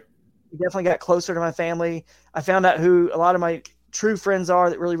 we definitely got closer to my family. I found out who a lot of my true friends are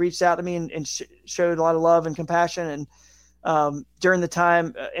that really reached out to me and showed a lot of love and compassion. And during the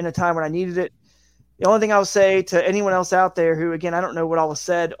time, in a time when I needed it. The only thing I would say to anyone else out there who, again, I don't know what all was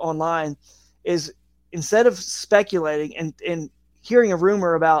said online, is instead of speculating and hearing a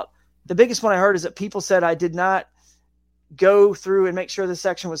rumor about, the biggest one I heard is that people said I did not go through and make sure the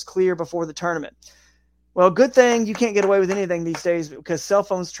section was clear before the tournament. Well, good thing you can't get away with anything these days, because cell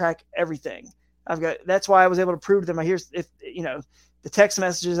phones track everything. That's why I was able to prove to them. The text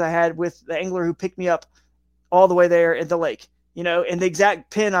messages I had with the angler who picked me up all the way there at the lake, and the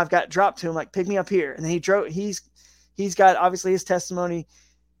exact pin I've got dropped to him, like, pick me up here. And then he drove, he's got obviously his testimony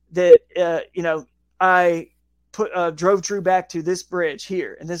that, I drove Drew back to this bridge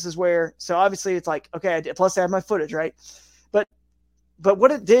here. And this is where, so obviously it's like, okay, plus I have my footage, right? But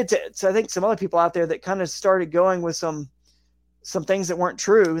what it did to I think some other people out there that kind of started going with some things that weren't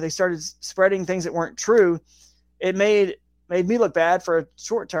true, they started spreading things that weren't true. It made me look bad for a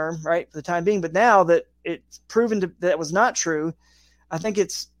short term, right, for the time being. But now that it's proven that it was not true, I think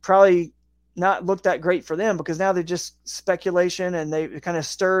it's probably not looked that great for them, because now they're just speculation, and they kind of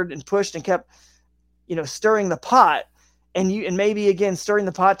stirred and pushed and kept, stirring the pot, and maybe again stirring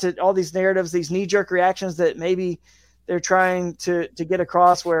the pot to all these narratives, these knee-jerk reactions that maybe they're trying to get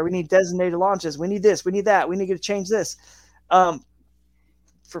across, where we need designated launches, we need this, we need that, we need to change this.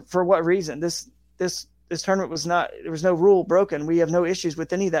 For what reason? This tournament was not, there was no rule broken. We have no issues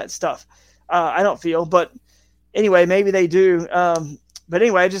with any of that stuff. I don't feel, but anyway, maybe they do. But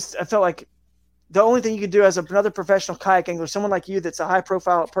anyway, I felt like the only thing you can do as another professional kayak angler, someone like you that's a high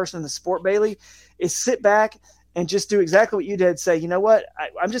profile person in the sport, Bailey, is sit back and just do exactly what you did. Say, you know what?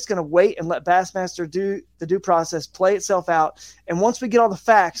 I'm just going to wait and let Bassmaster do the due process, play itself out. And once we get all the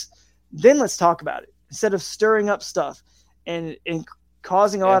facts, then let's talk about it, instead of stirring up stuff and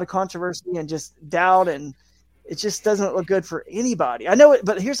causing a lot of controversy and just doubt. And it just doesn't look good for anybody. I know it,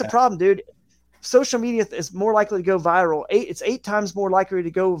 but here's the problem, dude. Social media is more likely to go viral. It's 8 times more likely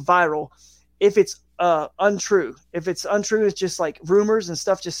to go viral if it's untrue. If it's untrue, it's just like rumors and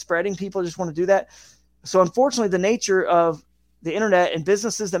stuff just spreading. People just want to do that. So unfortunately, the nature of the internet and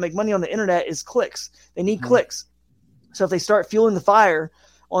businesses that make money on the internet is clicks. They need clicks. So if they start fueling the fire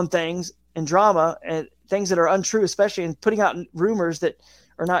on things and drama and things that are untrue, especially, and putting out rumors that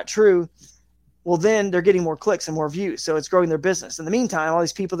are not true, well, then they're getting more clicks and more views. So it's growing their business. In the meantime, all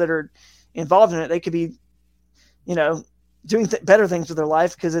these people that are involved in it, they could be, doing better things with their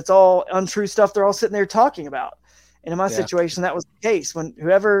life, because it's all untrue stuff they're all sitting there talking about. And in my situation, that was the case. When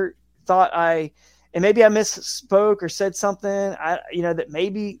whoever thought I and maybe I misspoke or said something that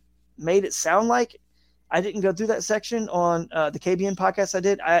maybe made it sound like I didn't go through that section on the KBN podcast I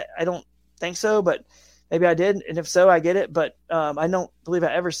did. I don't think so, but maybe I did. And if so, I get it. But I don't believe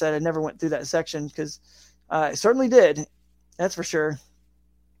I ever said I never went through that section, because I certainly did. That's for sure.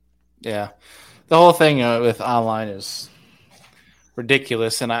 Yeah. The whole thing with online is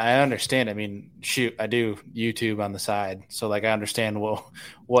ridiculous, and I understand. I mean, shoot, I do YouTube on the side, so like I understand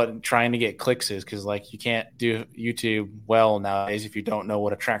what trying to get clicks is, because like you can't do YouTube well nowadays if you don't know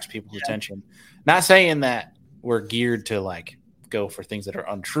what attracts people's attention. Not saying that we're geared to like go for things that are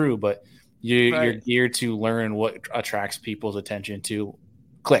untrue, but you're geared to learn what attracts people's attention to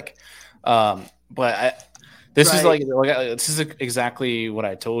click. This is exactly what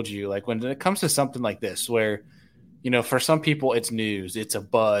I told you. Like when it comes to something like this, where for some people it's news, it's a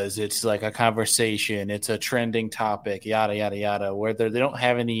buzz, it's like a conversation, it's a trending topic, yada yada yada, where they don't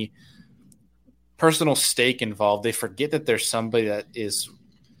have any personal stake involved. They forget that there's somebody that is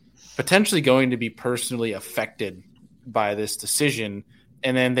potentially going to be personally affected by this decision,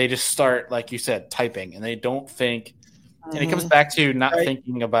 and then they just start, like you said, typing, and they don't think. And it comes back to not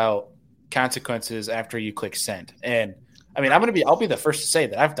thinking about consequences after you click send. And I mean, I'll be the first to say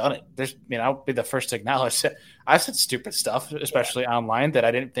that I've done it. I'll be the first to acknowledge that I've said stupid stuff, especially online, that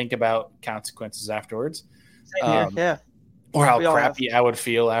I didn't think about consequences afterwards. Or how crappy I would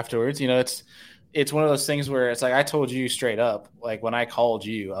feel afterwards. It's one of those things where it's like, I told you straight up, like when I called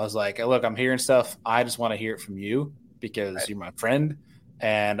you, I was like, look, I'm hearing stuff. I just want to hear it from you because you're my friend.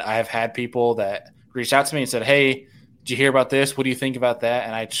 And I've had people that reached out to me and said, hey, did you hear about this? What do you think about that?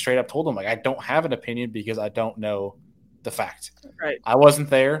 And I straight up told them, like, I don't have an opinion because I don't know the fact. Right. I wasn't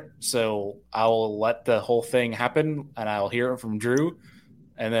there, so I will let the whole thing happen, and I'll hear it from Drew,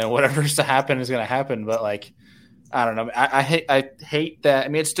 and then whatever's to happen is going to happen. But like, I don't know. I hate that. I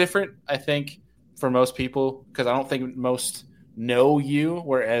mean, it's different, I think, for most people, because I don't think most know you,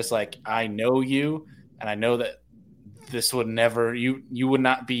 whereas like I know you, and I know that this would never, you would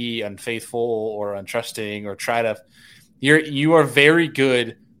not be unfaithful or untrusting or try to. You are very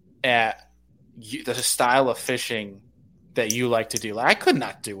good at the style of fishing that you like to do. Like, I could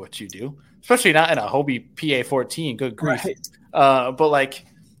not do what you do, especially not in a Hobie PA-14. Good grief. Right. But like,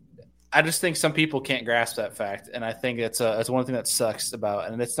 I just think some people can't grasp that fact, and I think it's one thing that sucks about,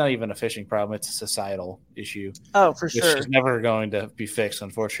 and it's not even a fishing problem; it's a societal issue. Oh, for sure. Which is never going to be fixed,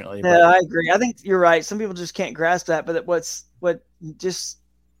 unfortunately. Yeah, I agree. I think you're right. Some people just can't grasp that, but what just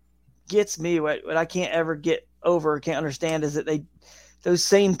gets me, what I can't ever get over, can't understand, is that those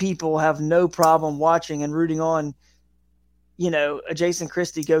same people have no problem watching and rooting on, a Jason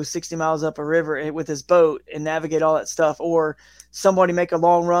Christie go 60 miles up a river with his boat and navigate all that stuff, or somebody make a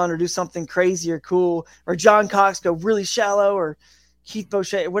long run or do something crazy or cool, or John Cox go really shallow, or Keith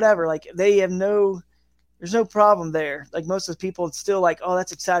Boucher, whatever. Like, there's no problem there. Like, most of the people, it's still like, oh,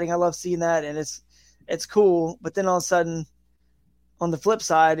 that's exciting. I love seeing that. And it's cool. But then all of a sudden, on the flip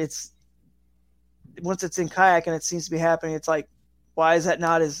side, once it's in kayak and it seems to be happening, it's like, why is that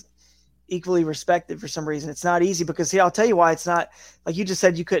not as equally respected for some reason? It's not easy, because I'll tell you why it's not. Like you just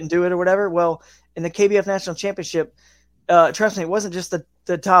said, you couldn't do it or whatever. Well, in the KBF National Championship, trust me, it wasn't just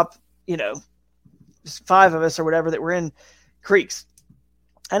the top, just 5 of us or whatever that were in creeks.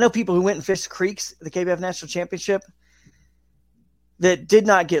 I know people who went and fished creeks at the KBF National Championship that did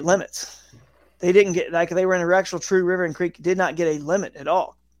not get limits. They didn't get, like, they were in a actual true river and creek, did not get a limit at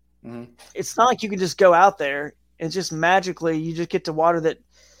all. Mm-hmm. It's not like you can just go out there and just magically you just get to water that,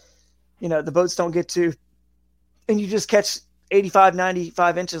 the boats don't get to, and you just catch 85,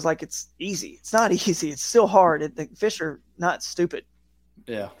 95 inches like it's easy. It's not easy. It's still hard. The fish are not stupid.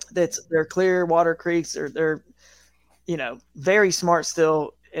 Yeah. They're clear water creeks. They're very smart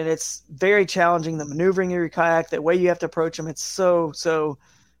still. And it's very challenging. The maneuvering of your kayak, the way you have to approach them, it's so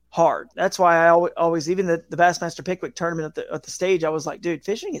hard. That's why I always, even the Bassmaster Pickwick tournament at the stage, I was like, dude,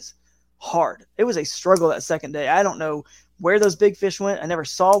 fishing is hard. It was a struggle that second day. I don't know where those big fish went. I never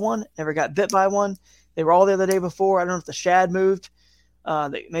saw one, never got bit by one. They were all there the day before. I don't know if the shad moved.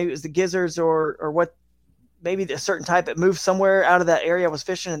 Maybe it was the gizzards or what, maybe a certain type that moved somewhere out of that area I was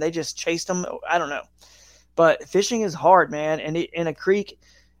fishing and they just chased them. I don't know. But fishing is hard, man. And in a creek,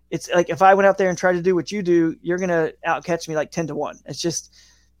 it's like if I went out there and tried to do what you do, you're going to outcatch me like 10-1. That's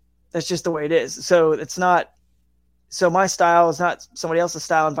just the way it is. So my style is not somebody else's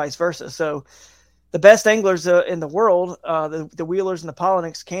style and vice versa. So the best anglers in the world, the Wheelers and the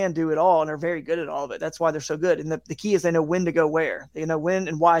Poliniks, can do it all, and they're very good at all of it. That's why they're so good. And the key is they know when to go where. They know when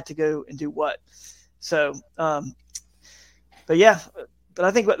and why to go and do what. So, but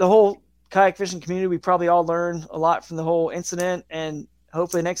I think the whole kayak fishing community, we probably all learned a lot from the whole incident. And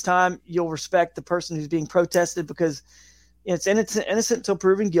hopefully next time you'll respect the person who's being protested, because it's innocent until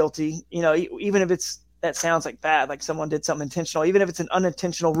proven guilty. Even if that sounds like bad, like someone did something intentional, even if it's an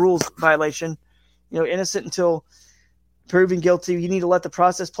unintentional rules violation, innocent until proven guilty. You need to let the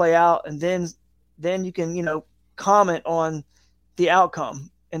process play out, and then you can, comment on the outcome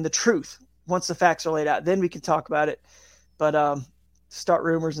and the truth. Once the facts are laid out, then we can talk about it. But start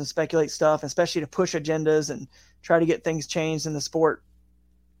rumors and speculate stuff, especially to push agendas and try to get things changed in the sport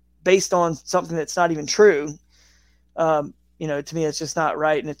based on something that's not even true. To me, it's just not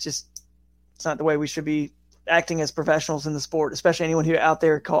right. And it's not the way we should be acting as professionals in the sport, especially anyone who out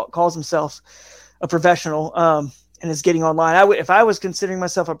there calls themselves a professional and is getting online. If I was considering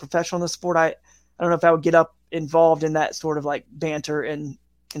myself a professional in the sport, I don't know if I would get up involved in that sort of like banter and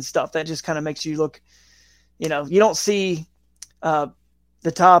stuff. That just kind of makes you look, you don't see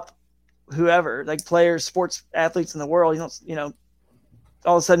the top whoever, like players, sports athletes in the world. You don't,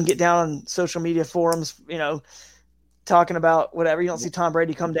 all of a sudden get down on social media forums, talking about whatever. You don't see Tom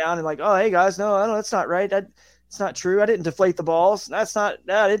Brady come down and like, oh, hey guys, no, that's not right. It's not true. I didn't deflate the balls. It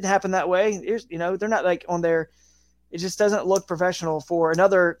didn't happen that way. They're not like on there. It just doesn't look professional for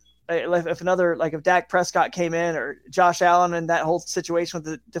another. If Dak Prescott came in, or Josh Allen and that whole situation with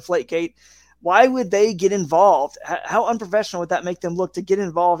the Deflategate, why would they get involved? How unprofessional would that make them look to get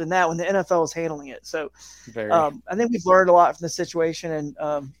involved in that when the NFL is handling it? So I think we've learned a lot from this situation.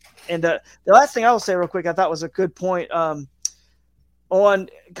 And the last thing I will say real quick, I thought was a good point on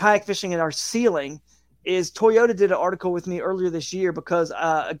kayak fishing and our ceiling, is Toyota did an article with me earlier this year because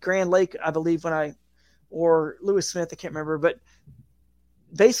Grand Lake, I believe, or Lewis Smith, I can't remember, but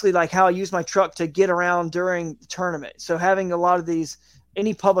basically like how I use my truck to get around during the tournament. So having a lot of these,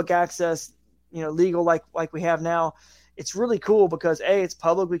 any public access, legal, like we have now, it's really cool because A, it's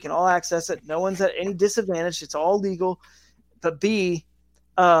public. We can all access it. No one's at any disadvantage. It's all legal. But B,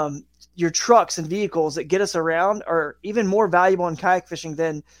 your trucks and vehicles that get us around are even more valuable in kayak fishing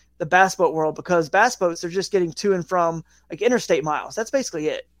than the bass boat world, because bass boats are just getting to and from like interstate miles. That's basically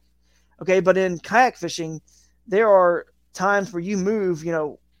it. Okay. But in kayak fishing, there are times where you move,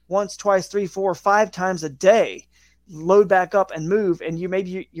 once, twice, 3, 4, 5 times a day, load back up and move. And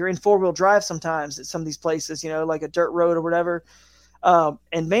you're in 4-wheel drive sometimes at some of these places, like a dirt road or whatever.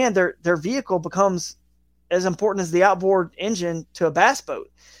 And man, their vehicle becomes as important as the outboard engine to a bass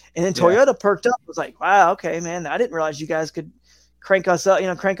boat. And then Toyota perked up, was like, wow, okay, man, I didn't realize you guys could crank us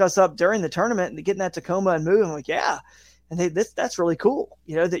up during the tournament and get in that Tacoma and move. I'm like, yeah. And that's really cool,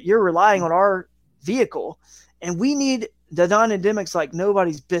 that you're relying on our vehicle. And we need the non-endemics like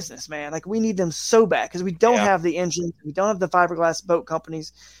nobody's business, man. Like we need them so bad because we don't have the engines. We don't have the fiberglass boat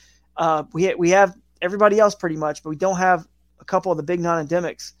companies. We have everybody else pretty much, but we don't have a couple of the big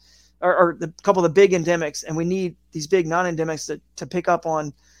non-endemics or the couple of the big endemics. And we need these big non-endemics to pick up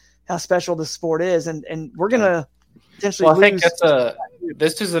on how special this sport is. And we're going to potentially lose. I think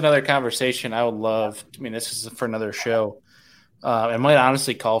this is another conversation I would love. I mean, this is for another show. It might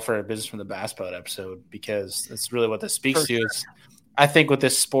honestly call for a Business from the Bass Boat episode, because that's really what this speaks to. Is I think what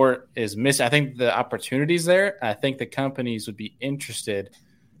this sport is missing. I think the opportunities there. I think the companies would be interested.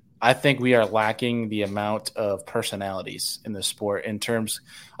 I think we are lacking the amount of personalities in the sport.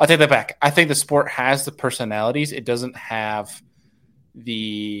 I'll take that back. I think the sport has the personalities. It doesn't have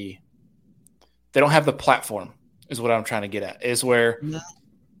they don't have the platform, is what I'm trying to get at. Is where. Yeah.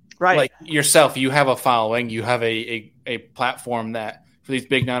 Right. Like yourself, you have a following, you have a platform that for these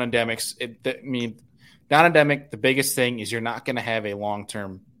big non-endemics, non-endemic, the biggest thing is you're not going to have a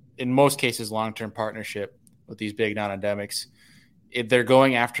long-term, in most cases, long-term partnership with these big non-endemics. They're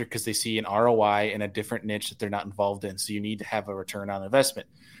going after because they see an ROI in a different niche that they're not involved in. So you need to have a return on investment.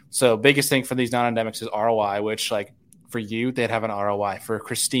 So biggest thing for these non-endemics is ROI, which like for you, they'd have an ROI. For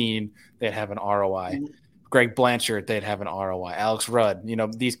Christine, they'd have an ROI. Mm-hmm. Greg Blanchard, they'd have an ROI. Alex Rudd,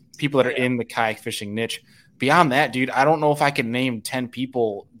 these people that are in the kayak fishing niche. Beyond that, dude, I don't know if I could name 10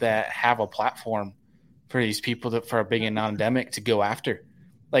 people that have a platform for these people for a big and non-endemic to go after.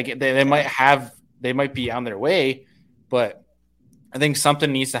 Like they might be on their way, but I think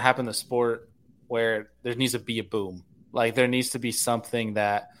something needs to happen in the sport where there needs to be a boom. Like there needs to be something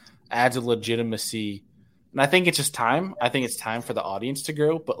that adds a legitimacy. And I think it's just time. I think it's time for the audience to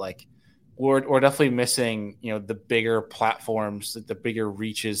grow, but like, we're definitely missing, the bigger platforms, the bigger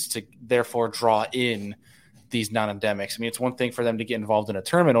reaches to therefore draw in these non-endemics. I mean, it's one thing for them to get involved in a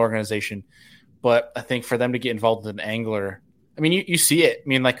tournament organization, but I think for them to get involved with an angler, I mean, you see it. I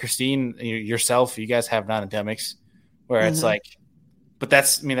mean, like Christine, yourself, you guys have non-endemics where it's like, but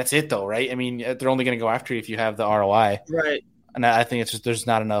that's it though, right? I mean, they're only going to go after you if you have the ROI. Right. And I think it's just, there's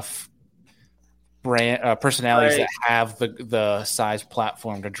not enough brand personalities Right. that have the size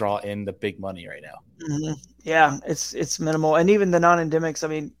platform to draw in the big money right now. Mm-hmm. Yeah, it's minimal, and even the non-endemics. I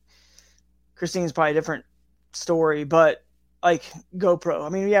mean, Christine's probably a different story, but like GoPro. I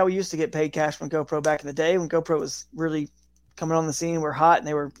mean, yeah, we used to get paid cash from GoPro back in the day when GoPro was really coming on the scene. We're hot and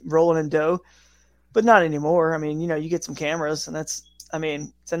they were rolling in dough, but not anymore. I mean, you get some cameras, and it's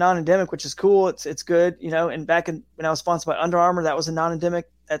a non-endemic, which is cool. It's good, And back when I was sponsored by Under Armour, that was a non-endemic.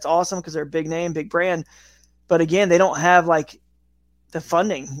 That's awesome because they're a big name, big brand. But again, they don't have like the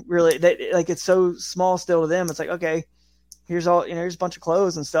funding really. Like it's so small still to them. It's like, okay, here's here's a bunch of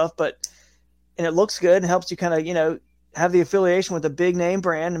clothes and stuff, and it looks good and helps you kind of have the affiliation with a big name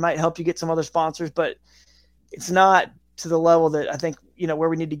brand. It might help you get some other sponsors, but it's not to the level that I think where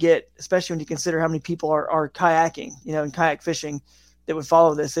we need to get, especially when you consider how many people are kayaking, and kayak fishing that would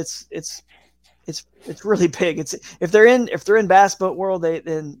follow this. It's really big. If they're in bass boat world,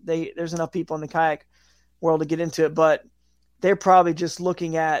 there's enough people in the kayak world to get into it, but they're probably just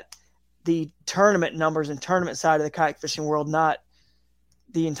looking at the tournament numbers and tournament side of the kayak fishing world, not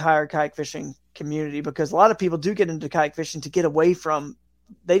the entire kayak fishing community, because a lot of people do get into kayak fishing to get away from,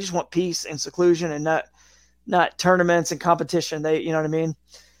 they just want peace and seclusion and not tournaments and competition. You know what I mean?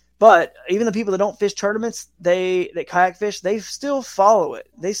 But even the people that don't fish tournaments, that kayak fish, they still follow it.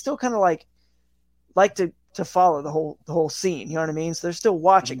 They still kind of like to follow the whole scene. You know what I mean? So they're still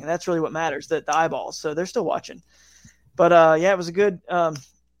watching, and that's really what matters, the eyeballs. So they're still watching. But it was a good.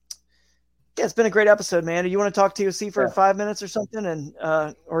 It's been a great episode, man. Do you want to talk TOC for 5 minutes or something, and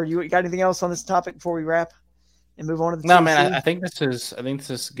or you got anything else on this topic before we wrap and move on to the No, TOC? man, I think this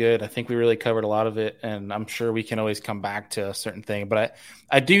is good. I think we really covered a lot of it, and I'm sure we can always come back to a certain thing. But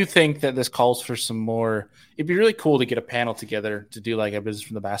I do think that this calls for some more. It'd be really cool to get a panel together to do like a Business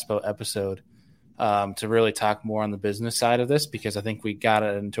from the Bass Boat episode, to really talk more on the business side of this, because I think we got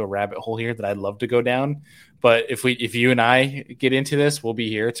into a rabbit hole here that I'd love to go down. But if you and I get into this, we'll be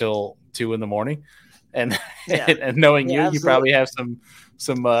here till 2 a.m. And and knowing you probably have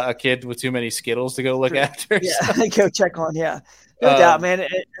some a kid with too many Skittles to go look after. Yeah, so. Go check on. Yeah, no doubt, man.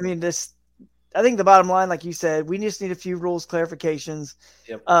 I mean, I think the bottom line, like you said, we just need a few rules clarifications.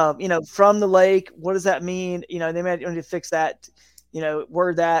 Yep. From the lake, what does that mean? They might need to fix that.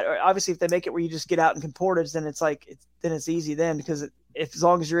 Word that. Or obviously, if they make it where you just get out and can portage, then it's easy then, because as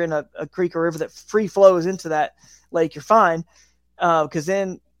long as you're in a creek or river that free flows into that lake, you're fine. Because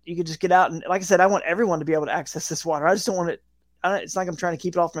then you could just get out, and like I said, I want everyone to be able to access this water. I just don't want it. It's not like I'm trying to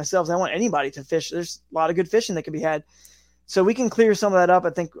keep it all for myself. I want anybody to fish. There's a lot of good fishing that can be had. So we can clear some of that up. I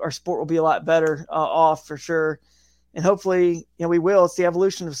think our sport will be a lot better off for sure. And hopefully, we will. It's the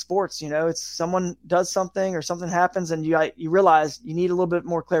evolution of sports. It's someone does something or something happens, and you realize you need a little bit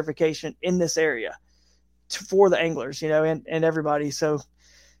more clarification in this area for the anglers, and everybody. So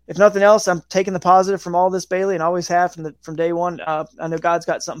if nothing else, I'm taking the positive from all this, Bailey, and always have from day one. I know God's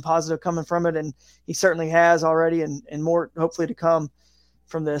got something positive coming from it, and he certainly has already, and more hopefully to come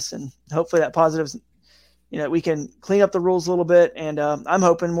from this. And hopefully that positive's, we can clean up the rules a little bit. And I'm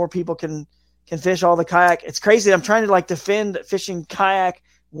hoping more people can fish all the kayak. It's crazy. I'm trying to defend fishing kayak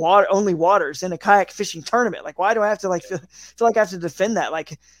only waters in a kayak fishing tournament. Like, why do I have to feel like I have to defend that?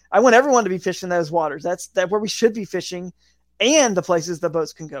 Like, I want everyone to be fishing those waters. That's where we should be fishing, and the places the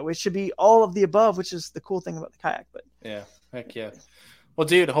boats can go. It should be all of the above, which is the cool thing about the kayak. But yeah, heck yeah. Well,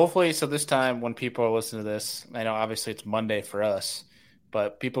 dude, hopefully, so this time when people are listening to this, I know obviously it's Monday for us,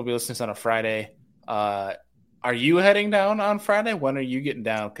 but people will be listening to this on a Friday. Are you heading down on Friday? When are you getting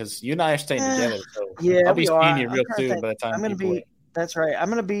down? Because you and I are staying together. So yeah, I'll be seeing you real soon by the time I'm going to be. That's right. I'm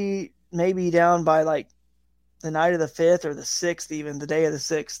going to be maybe down by the night of the 5th or the 6th, even the day of the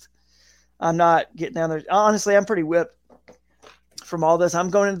 6th. I'm not getting down there. Honestly, I'm pretty whipped from all this. I'm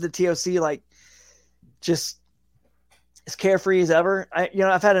going into the TOC just as carefree as ever.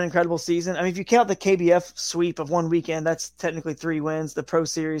 I've had an incredible season. I mean, if you count the KBF sweep of one weekend, that's technically 3 wins. The Pro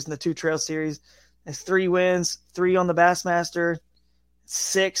Series and the 2 Trail Series, it's 3 wins, 3 on the Bassmaster,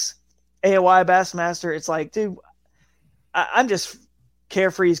 6 AOY Bassmaster. It's like, dude, I'm just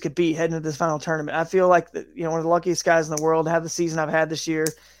carefree as could be heading into this final tournament. I feel like one of the luckiest guys in the world to have the season I've had this year.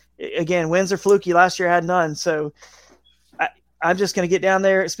 Again, wins are fluky. Last year I had none, so I'm just going to get down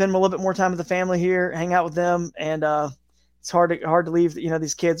there, spend a little bit more time with the family here, hang out with them, and it's hard to leave.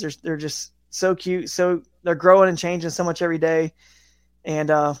 These kids they're just so cute, so they're growing and changing so much every day, and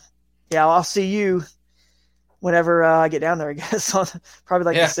I'll see you whenever I get down there. I guess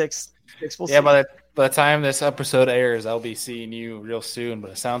probably the 6th. We'll see. By the time this episode airs, I'll be seeing you real soon.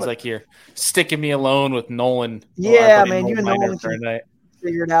 But it sounds like you're sticking me alone with Nolan. Yeah, man, you and Nolan can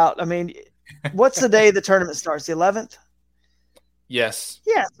figure it out. I mean, what's the day the tournament starts? The 11th? Yes.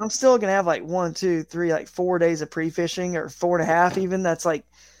 Yeah, I'm still gonna have like 1, 2, 3, like 4 days of pre-fishing, or 4.5 even. That's like,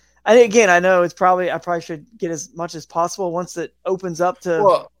 again, I know I probably should get as much as possible once it opens up to.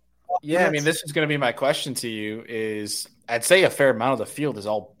 Well, yeah, I mean, limits. this is going to be my question to you is I'd say a fair amount of the field has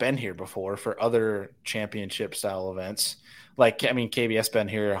all been here before for other championship style events. Like, I mean, KBS been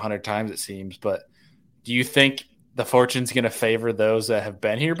here 100 times, it seems, but do you think the fortune's going to favor those that have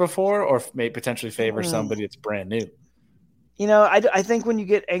been here before or may potentially favor somebody that's brand new? I think when you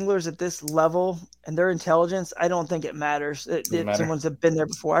get anglers at this level and their intelligence, I don't think it matters if someone's been there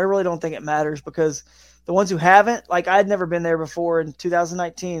before. I really don't think it matters, because the ones who haven't, like I'd never been there before in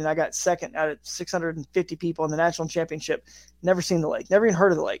 2019, and I got second out of 650 people in the national championship. Never seen the lake, never even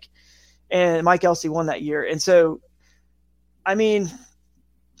heard of the lake. And Mike Elsey won that year. And so, I mean,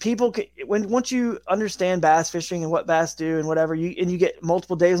 once you understand bass fishing and what bass do and whatever, you get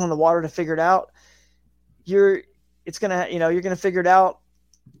multiple days on the water to figure it out, you're gonna figure it out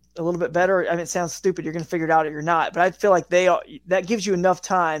a little bit better. I mean, it sounds stupid. You're gonna figure it out or you're not, but I feel like that gives you enough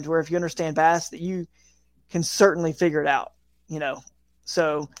time to where if you understand bass, that you can certainly figure it out.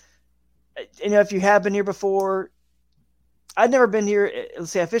 So if you have been here before, I'd never been here.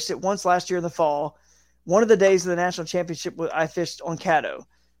 Let's say I fished it once last year in the fall. One of the days of the national championship, I fished on Caddo.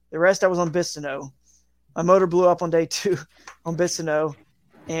 The rest I was on Bistineau. My motor blew up on day 2 on Bistineau,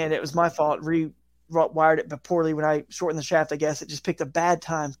 and it was my fault. Wired it poorly when I shortened the shaft. I guess it just picked a bad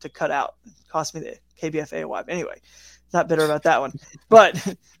time to cut out. It cost me the KBF AOY. Anyway, not bitter about that one.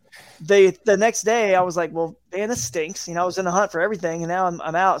 But the next day I was like, well, man, this stinks. I was in the hunt for everything, and now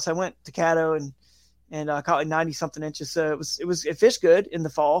I'm out. So I went to Caddo and caught like 90 something inches. So it fished good in the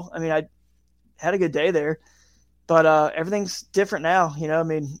fall. I mean, I had a good day there, but everything's different now. I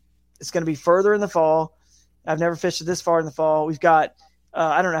mean, it's going to be further in the fall. I've never fished it this far in the fall. We've got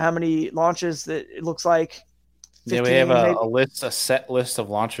I don't know how many launches that it looks like. 15, we have a set list of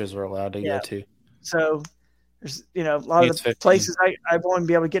launches we're allowed to go to. So there's, a lot of the places I won't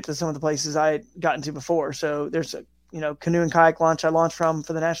be able to get to some of the places I had gotten to before. So there's a, canoe and kayak launch I launched from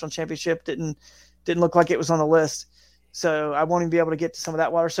for the national championship. Didn't look like it was on the list. So I won't even be able to get to some of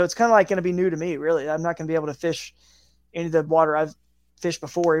that water. So it's kind of like going to be new to me, really. I'm not going to be able to fish any of the water I've fished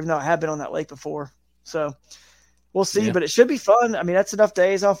before, even though I have been on that lake before. So we'll see, but it should be fun. I mean, that's enough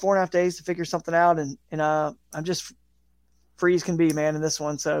days. I'll have 4.5 days to figure something out, and I'm just free as can be, man, in this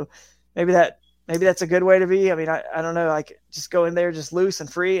one. So maybe that's a good way to be. I mean, I don't know, like just go in there just loose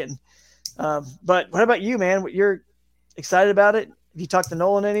and free. And but what about you, man? You're excited about it? Have you talked to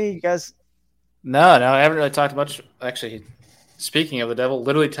Nolan any? You guys? No, I haven't really talked much. Actually, speaking of the devil,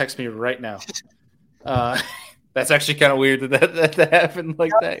 literally text me right now. That's actually kind of weird that happened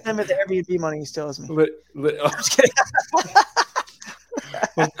like that. Him at the Airbnb money he still owes me. I'm just kidding.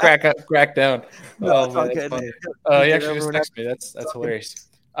 We'll crack down. No, it's all good. He actually just texted me. That's hilarious.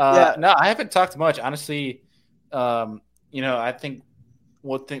 No, I haven't talked much. Honestly, I think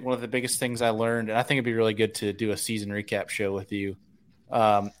one of the biggest things I learned, and I think it'd be really good to do a season recap show with you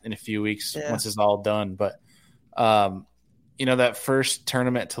in a few weeks once it's all done. But that first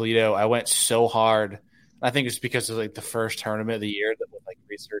tournament at Toledo, I went so hard. I think it's because it was like the first tournament of the year that with like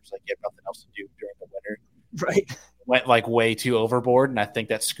research, like you have nothing else to do during the winter. Right. Went like way too overboard, and I think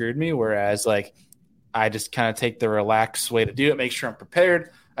that screwed me. Whereas like I just kind of take the relaxed way to do it, make sure I'm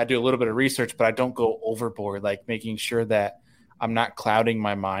prepared. I do a little bit of research, but I don't go overboard, like making sure that I'm not clouding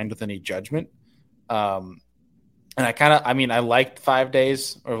my mind with any judgment. And I liked 5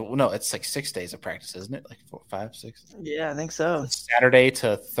 days, or no, it's like 6 days of practice, isn't it? Like 4, 5, 6. Yeah, I think so. Saturday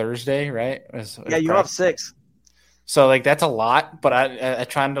to Thursday, right? You're up 6. So like that's a lot, but I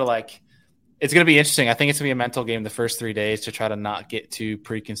trying to like. It's going to be interesting. I think it's going to be a mental game the first 3 days to try to not get too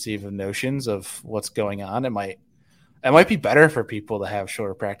preconceived of notions of what's going on. It might be better for people to have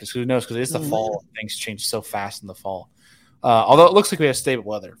shorter practice. Who knows? Because it's the fall. Things change so fast in the fall. Although it looks like we have stable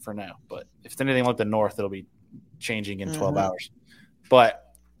weather for now. But if it's anything like the north, it'll be changing in 12 hours.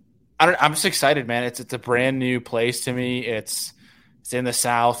 But I'm just excited, man. It's a brand new place to me. It's in the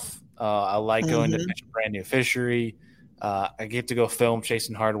south. I like going to fish a brand new fishery. I get to go film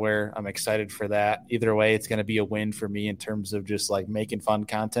Chasing Hardware. I'm excited for that. Either way, it's going to be a win for me in terms of just like making fun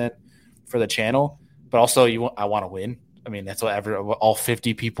content for the channel. But also, I want to win. I mean, that's what all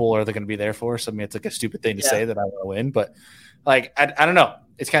 50 people are going to be there for. So I mean, it's like a stupid thing to say that I want to win. But like, I don't know.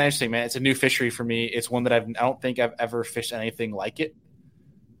 It's kind of interesting, man. It's a new fishery for me. It's one that I don't think I've ever fished anything like it.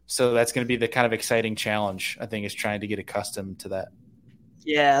 So that's going to be the kind of exciting challenge, I think, is trying to get accustomed to that.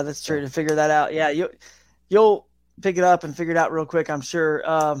 Yeah, that's true. To figure that out. Yeah, you'll pick it up and figure it out real quick, I'm sure.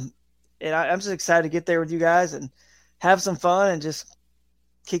 And I'm just excited to get there with you guys and have some fun and just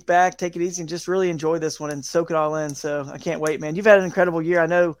kick back, take it easy, and just really enjoy this one and soak it all in. So I can't wait, man. You've had an incredible year. I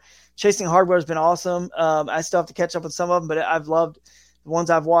know Chasing Hardware has been awesome. I still have to catch up with some of them, but I've loved the ones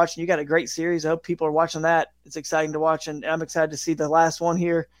I've watched. And you got a great series. I hope people are watching that. It's exciting to watch, and I'm excited to see the last one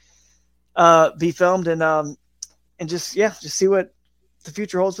here be filmed and just see what the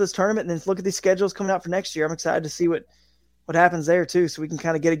future holds for this tournament, and then look at these schedules coming out for next year. I'm excited to see what happens there too, so we can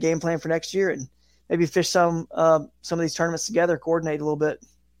kind of get a game plan for next year and maybe fish some of these tournaments together, coordinate a little bit.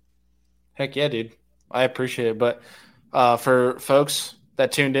 Heck yeah, dude. I appreciate it. But for folks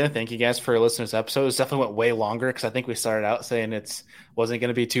that tuned in, thank you guys for listening to this episode. It definitely went way longer because I think we started out saying it wasn't going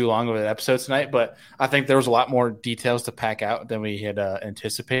to be too long of an episode tonight, but I think there was a lot more details to pack out than we had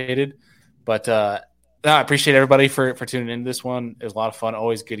anticipated. But I appreciate everybody for tuning into this one. It was a lot of fun.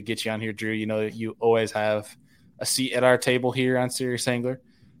 Always good to get you on here, Drew. You know that you always have a seat at our table here on Serious Angler.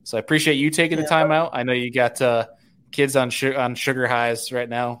 So I appreciate you taking the time out. I know you got kids on sugar highs right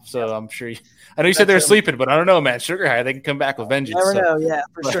now, so I'm sure I know you said they're sleeping, but I don't know, man. Sugar high, they can come back with vengeance. You never know, yeah,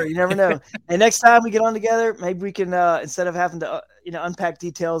 for sure. You never know. And next time we get on together, maybe we can instead of having to unpack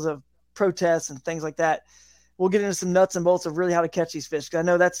details of protests and things like that, we'll get into some nuts and bolts of really how to catch these fish. Because I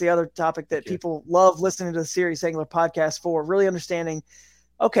know that's the other topic that people love listening to the Serious Angler podcast for, really understanding.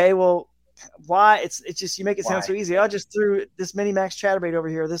 Okay, well, why it's just you make it sound so easy. I just threw this mini max chatterbait over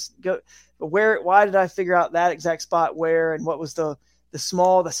here. Why did I figure out that exact spot where, and what was the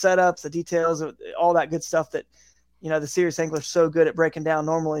setups, the details, all that good stuff that the Serious Angler is so good at breaking down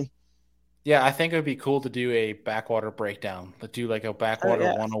normally. Yeah, I think it would be cool to do a backwater breakdown. To do like a backwater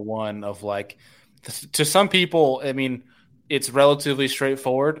 101 of like, to some people, I mean, it's relatively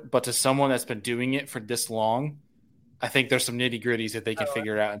straightforward, but to someone that's been doing it for this long, I think there's some nitty gritties that they can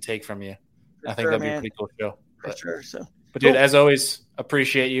figure out and take from you. I think that'd be a pretty cool show. For sure. So, but dude, as always,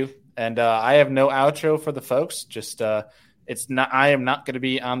 appreciate you. And I have no outro for the folks. Just I am not going to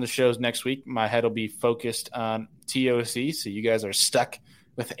be on the shows next week. My head will be focused on TOC, so you guys are stuck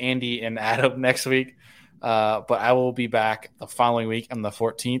with Andy and Adam next week. But I will be back the following week on the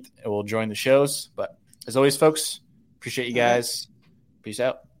 14th. I will join the shows. But as always, folks, appreciate you guys. Peace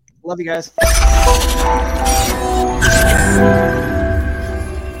out. Love you guys.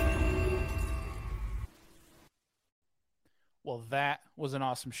 Well, that was an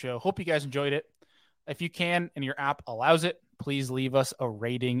awesome show. Hope you guys enjoyed it. If you can and your app allows it, please leave us a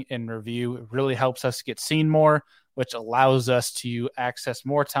rating and review. It really helps us get seen more, which allows us to access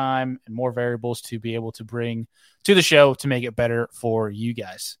more time and more variables to be able to bring to the show to make it better for you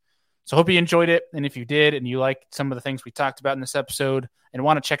guys. So hope you enjoyed it. And if you did and you liked some of the things we talked about in this episode and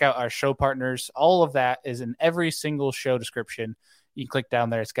want to check out our show partners, all of that is in every single show description. You can click down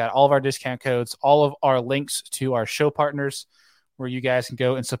there. It's got all of our discount codes, all of our links to our show partners, where you guys can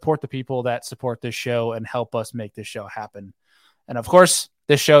go and support the people that support this show and help us make this show happen. And of course,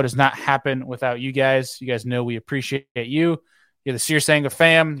 this show does not happen without you guys. You guys know we appreciate you. You're the Serious Angler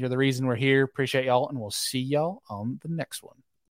fam. You're the reason we're here. Appreciate y'all, and we'll see y'all on the next one.